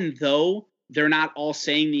even though they're not all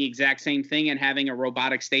saying the exact same thing and having a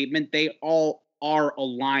robotic statement, they all are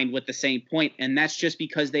aligned with the same point. And that's just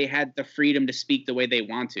because they had the freedom to speak the way they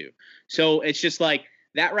want to. So it's just like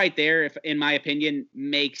that right there, if in my opinion,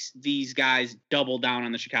 makes these guys double down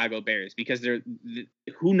on the Chicago Bears, because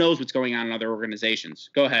who knows what's going on in other organizations.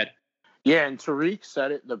 Go ahead. Yeah, and Tariq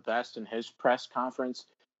said it the best in his press conference.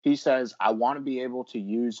 He says, I want to be able to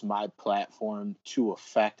use my platform to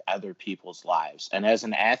affect other people's lives. And as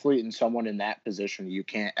an athlete and someone in that position, you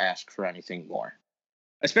can't ask for anything more.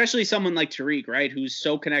 Especially someone like Tariq, right, who's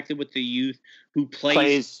so connected with the youth, who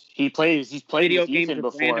he's played video with games Ethan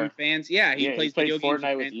with before. Random fans. Yeah, he plays video Fortnite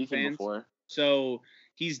games with Ethan fans before. So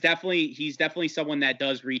he's definitely someone that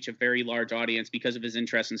does reach a very large audience because of his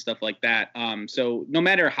interests and stuff like that. So no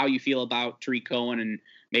matter how you feel about Tariq Cohen and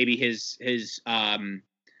maybe his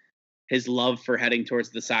love for heading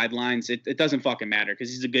towards the sidelines, it doesn't fucking matter,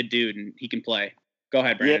 because he's a good dude and he can play. Go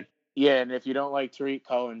ahead, Brandon. Yeah, and if you don't like Tariq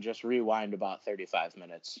Cohen, just rewind about 35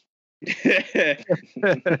 minutes.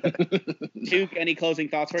 Duke, any closing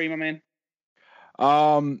thoughts for you, my man?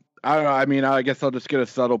 I don't know. I mean, I guess I'll just get a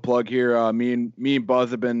subtle plug here. Me and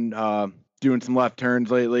Buzz have been doing some left turns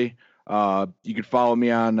lately. You can follow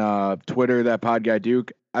me on Twitter, that Pod Guy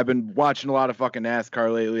Duke. I've been watching a lot of fucking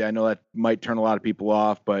NASCAR lately. I know that might turn a lot of people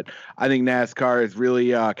off, but I think NASCAR has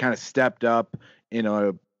really kind of stepped up in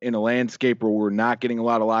a landscape where we're not getting a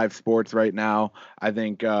lot of live sports right now. I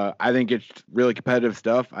think it's really competitive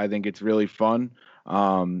stuff. I think it's really fun.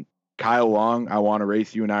 Kyle Long, I want to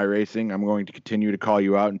race you and I racing. I'm going to continue to call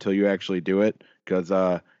you out until you actually do it because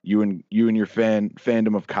you and your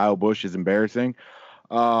fandom of Kyle Busch is embarrassing.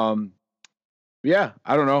 Yeah,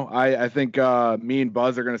 I don't know. I think me and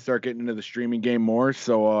Buzz are going to start getting into the streaming game more.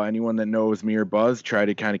 So anyone that knows me or Buzz, try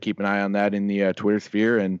to kind of keep an eye on that in the Twitter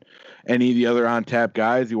sphere. And any of the other on tap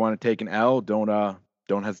guys, you want to take an L, don't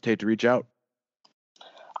hesitate to reach out.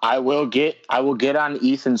 I will get on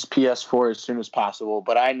Ethan's PS4 as soon as possible.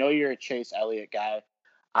 But I know you're a Chase Elliott guy.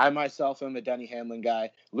 I myself am a Denny Hamlin guy.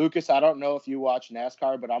 Lucas, I don't know if you watch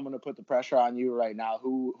NASCAR, but I'm going to put the pressure on you right now.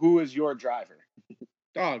 Who is your driver?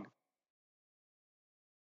 Dog.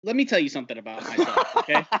 Let me tell you something about myself,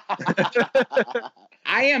 okay?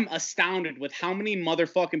 I am astounded with how many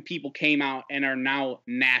motherfucking people came out and are now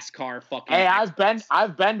NASCAR fucking. Hey, I've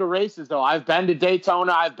been to races though. I've been to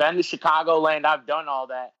Daytona. I've been to Chicagoland. I've done all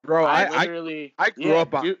that. Bro, I grew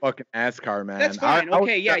up on fucking NASCAR, man. That's fine.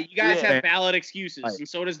 Okay, yeah, you guys have valid excuses, and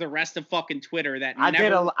so does the rest of fucking Twitter. That I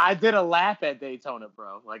did a lap at Daytona,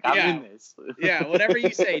 bro. Like I'm in this. Yeah, whatever you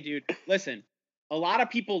say, dude. Listen, a lot of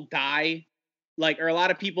people die. Or a lot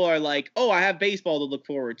of people are like, oh, I have baseball to look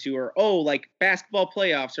forward to, or oh, like basketball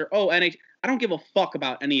playoffs, or oh, NHL. I don't give a fuck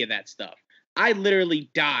about any of that stuff. I literally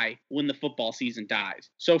die when the football season dies.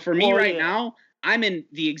 So for me now, I'm in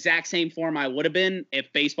the exact same form I would have been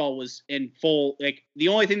if baseball was in full. Like the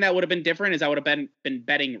only thing that would have been different is I would have been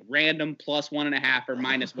betting random +1.5 or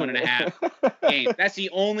 -1.5 games. That's the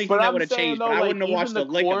only thing that would have changed. But I wouldn't have watched the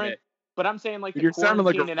lick of it. But I'm saying like you're sounding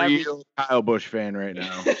like a real Kyle Busch fan right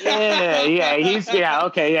now.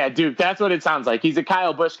 Okay, Duke. That's what it sounds like. He's a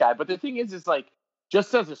Kyle Busch guy. But the thing is like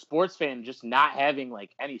just as a sports fan, just not having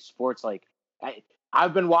like any sports. Like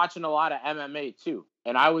I've been watching a lot of MMA too,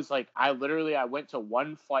 and I was like, I went to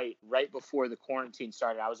one fight right before the quarantine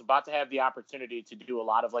started. I was about to have the opportunity to do a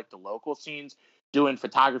lot of like the local scenes, doing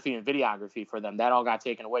photography and videography for them. That all got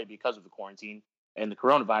taken away because of the quarantine and the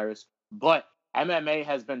coronavirus, but MMA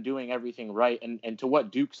has been doing everything right. And to what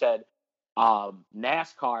Duke said,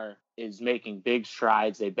 NASCAR is making big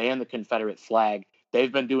strides. They banned the Confederate flag.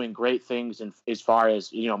 They've been doing great things as far as,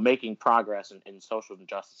 making progress in social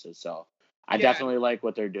injustices. So I definitely like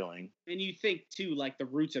what they're doing. And you think too, like the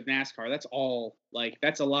roots of NASCAR, that's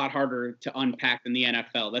a lot harder to unpack than the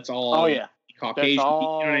NFL. That's all. Oh yeah. Caucasian, that's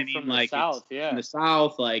all you know what I mean? From like the South, yeah. From the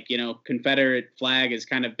South, Confederate flag has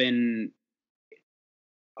kind of been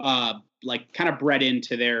kind of bred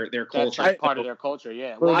into their culture. That's part of their culture,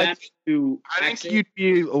 yeah. Well, I think you'd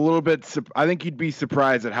be a little bit. I think you'd be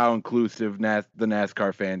surprised at how inclusive the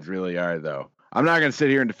NASCAR fans really are, though. I'm not going to sit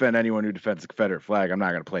here and defend anyone who defends the Confederate flag. I'm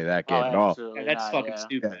not going to play that game at all. Yeah, that's fucking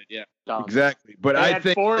stupid. Yeah. Exactly. But I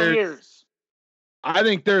think 4 years. I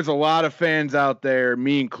think there's a lot of fans out there,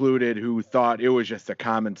 me included, who thought it was just a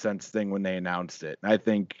common sense thing when they announced it. I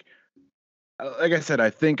think, like I said,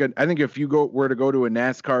 I think if you were to go to a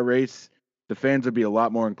NASCAR race, the fans would be a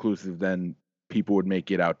lot more inclusive than people would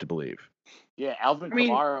make it out to believe. Yeah, Alvin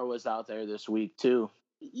Kamara was out there this week too.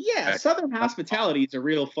 Yeah, Southern hospitality is a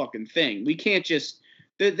real fucking thing. We can't just.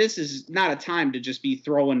 This is not a time to just be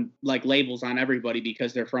throwing like labels on everybody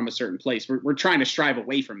because they're from a certain place. We're trying to strive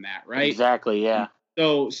away from that, right? Exactly. Yeah.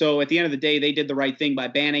 So at the end of the day, they did the right thing by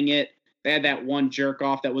banning it. They had that one jerk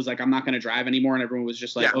off that was like, I'm not going to drive anymore. And everyone was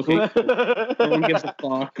just like, okay, everyone gives a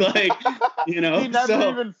fuck. Like, He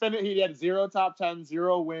never even finished. He had 0 top 10,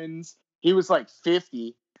 0 wins. He was like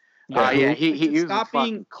 50. He was a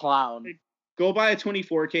fucking clown. Go buy a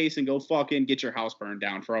 24 case and go fucking get your house burned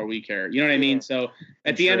down for all we care. You know what I mean? So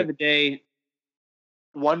at the end of the day.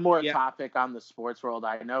 One more topic on the sports world.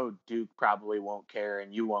 I know Duke probably won't care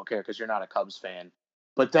and you won't care because you're not a Cubs fan.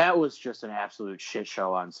 But that was just an absolute shit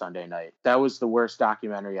show on Sunday night. That was the worst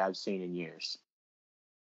documentary I've seen in years.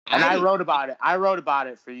 And I wrote about it. I wrote about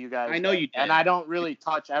it for you guys. I know you did. And I don't really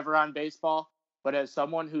touch ever on baseball. But as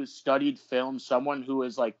someone who's studied film, someone who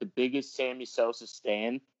is like the biggest Sammy Sosa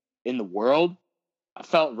stan in the world, I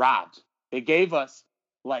felt robbed. They gave us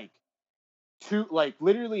literally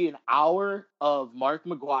an hour of Mark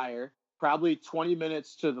McGwire, probably 20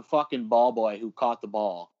 minutes to the fucking ball boy who caught the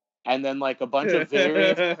ball. And then like a bunch of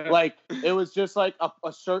variants, like it was just like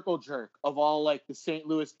a circle jerk of all like the St.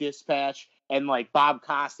 Louis Dispatch and like Bob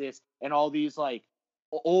Costas and all these like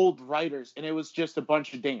old writers. And it was just a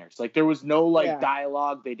bunch of dingers. Like there was no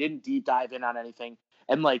dialogue. They didn't deep dive in on anything.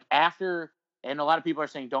 And like after And a lot of people are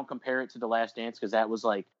saying don't compare it to The Last Dance because that was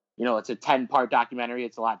like, it's a 10-part documentary.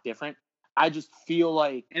 It's a lot different. I just feel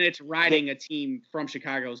like, and it's riding a team from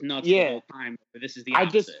Chicago's nuts the whole time. This is the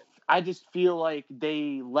opposite. I just feel like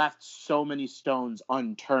they left so many stones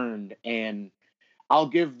unturned, and I'll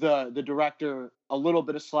give the director a little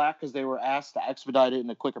bit of slack because they were asked to expedite it in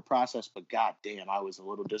a quicker process. But goddamn, I was a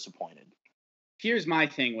little disappointed. Here's my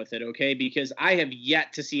thing with it, okay? Because I have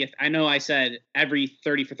yet to see it. I know I said every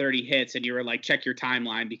 30 for 30 hits, and you were like, check your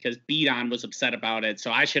timeline because Beaton was upset about it.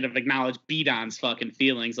 So I should have acknowledged Beaton's fucking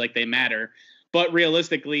feelings like they matter. But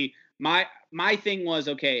realistically, my thing was,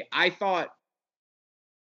 okay, I thought,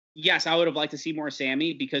 yes, I would have liked to see more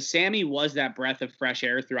Sammy because Sammy was that breath of fresh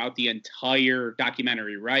air throughout the entire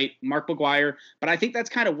documentary, right? Mark McGwire. But I think that's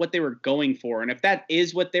kind of what they were going for. And if that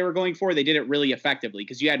is what they were going for, they did it really effectively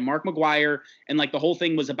because you had Mark McGwire and like the whole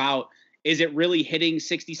thing was about, is it really hitting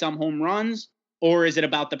 60-some home runs or is it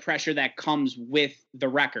about the pressure that comes with the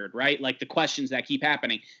record, right? Like the questions that keep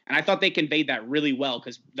happening. And I thought they conveyed that really well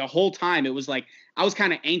because the whole time it was like I was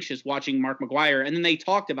kind of anxious watching Mark McGwire. And then they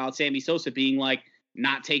talked about Sammy Sosa being like,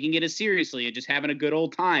 not taking it as seriously and just having a good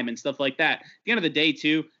old time and stuff like that. At the end of the day,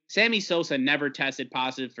 too, Sammy Sosa never tested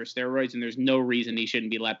positive for steroids, and there's no reason he shouldn't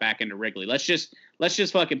be let back into Wrigley. Let's just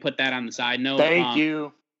fucking put that on the side. No, thank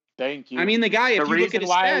you. I mean, the guy. If you look at his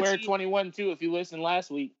why stats, I wear 21 too. If you listened last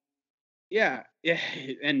week, yeah,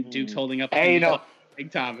 and Duke's holding up. Hey,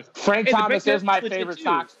 Frank Thomas. Frank Thomas is my favorite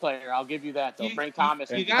Sox player. I'll give you that, though. Frank Thomas.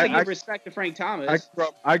 You gotta give respect to Frank Thomas.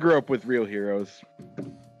 I grew up with real heroes.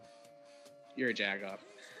 You're a jag-off.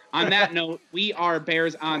 On that note, we are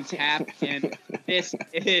Bears on Tap, and this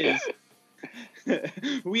is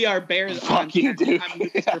we are Bears Fuck on you, Tap. dude. I'm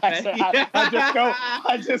Lucas Perfetti.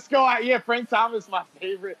 I just go. Yeah, Frank Thomas, my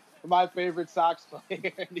favorite Sox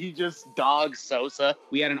player, and he just dogs Sosa.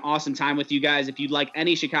 We had an awesome time with you guys. If you'd like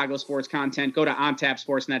any Chicago sports content, go to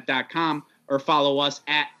ontapsportsnet.com or follow us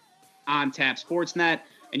at ontapsportsnet,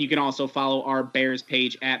 and you can also follow our Bears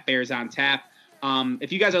page at Bears on Tap.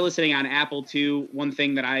 If you guys are listening on Apple too, one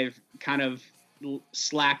thing that I've kind of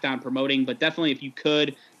slacked on promoting, but definitely if you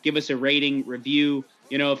could give us a rating, review,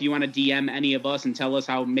 if you want to DM any of us and tell us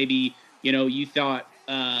how maybe, you thought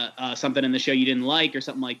something in the show you didn't like or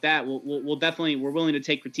something like that, we'll definitely, we're willing to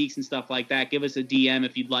take critiques and stuff like that. Give us a DM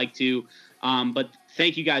if you'd like to. But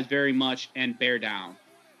thank you guys very much and bear down.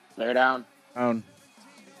 Bear down. Down.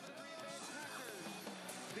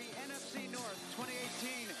 The NFC North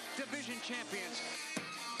 2018 Division Champions.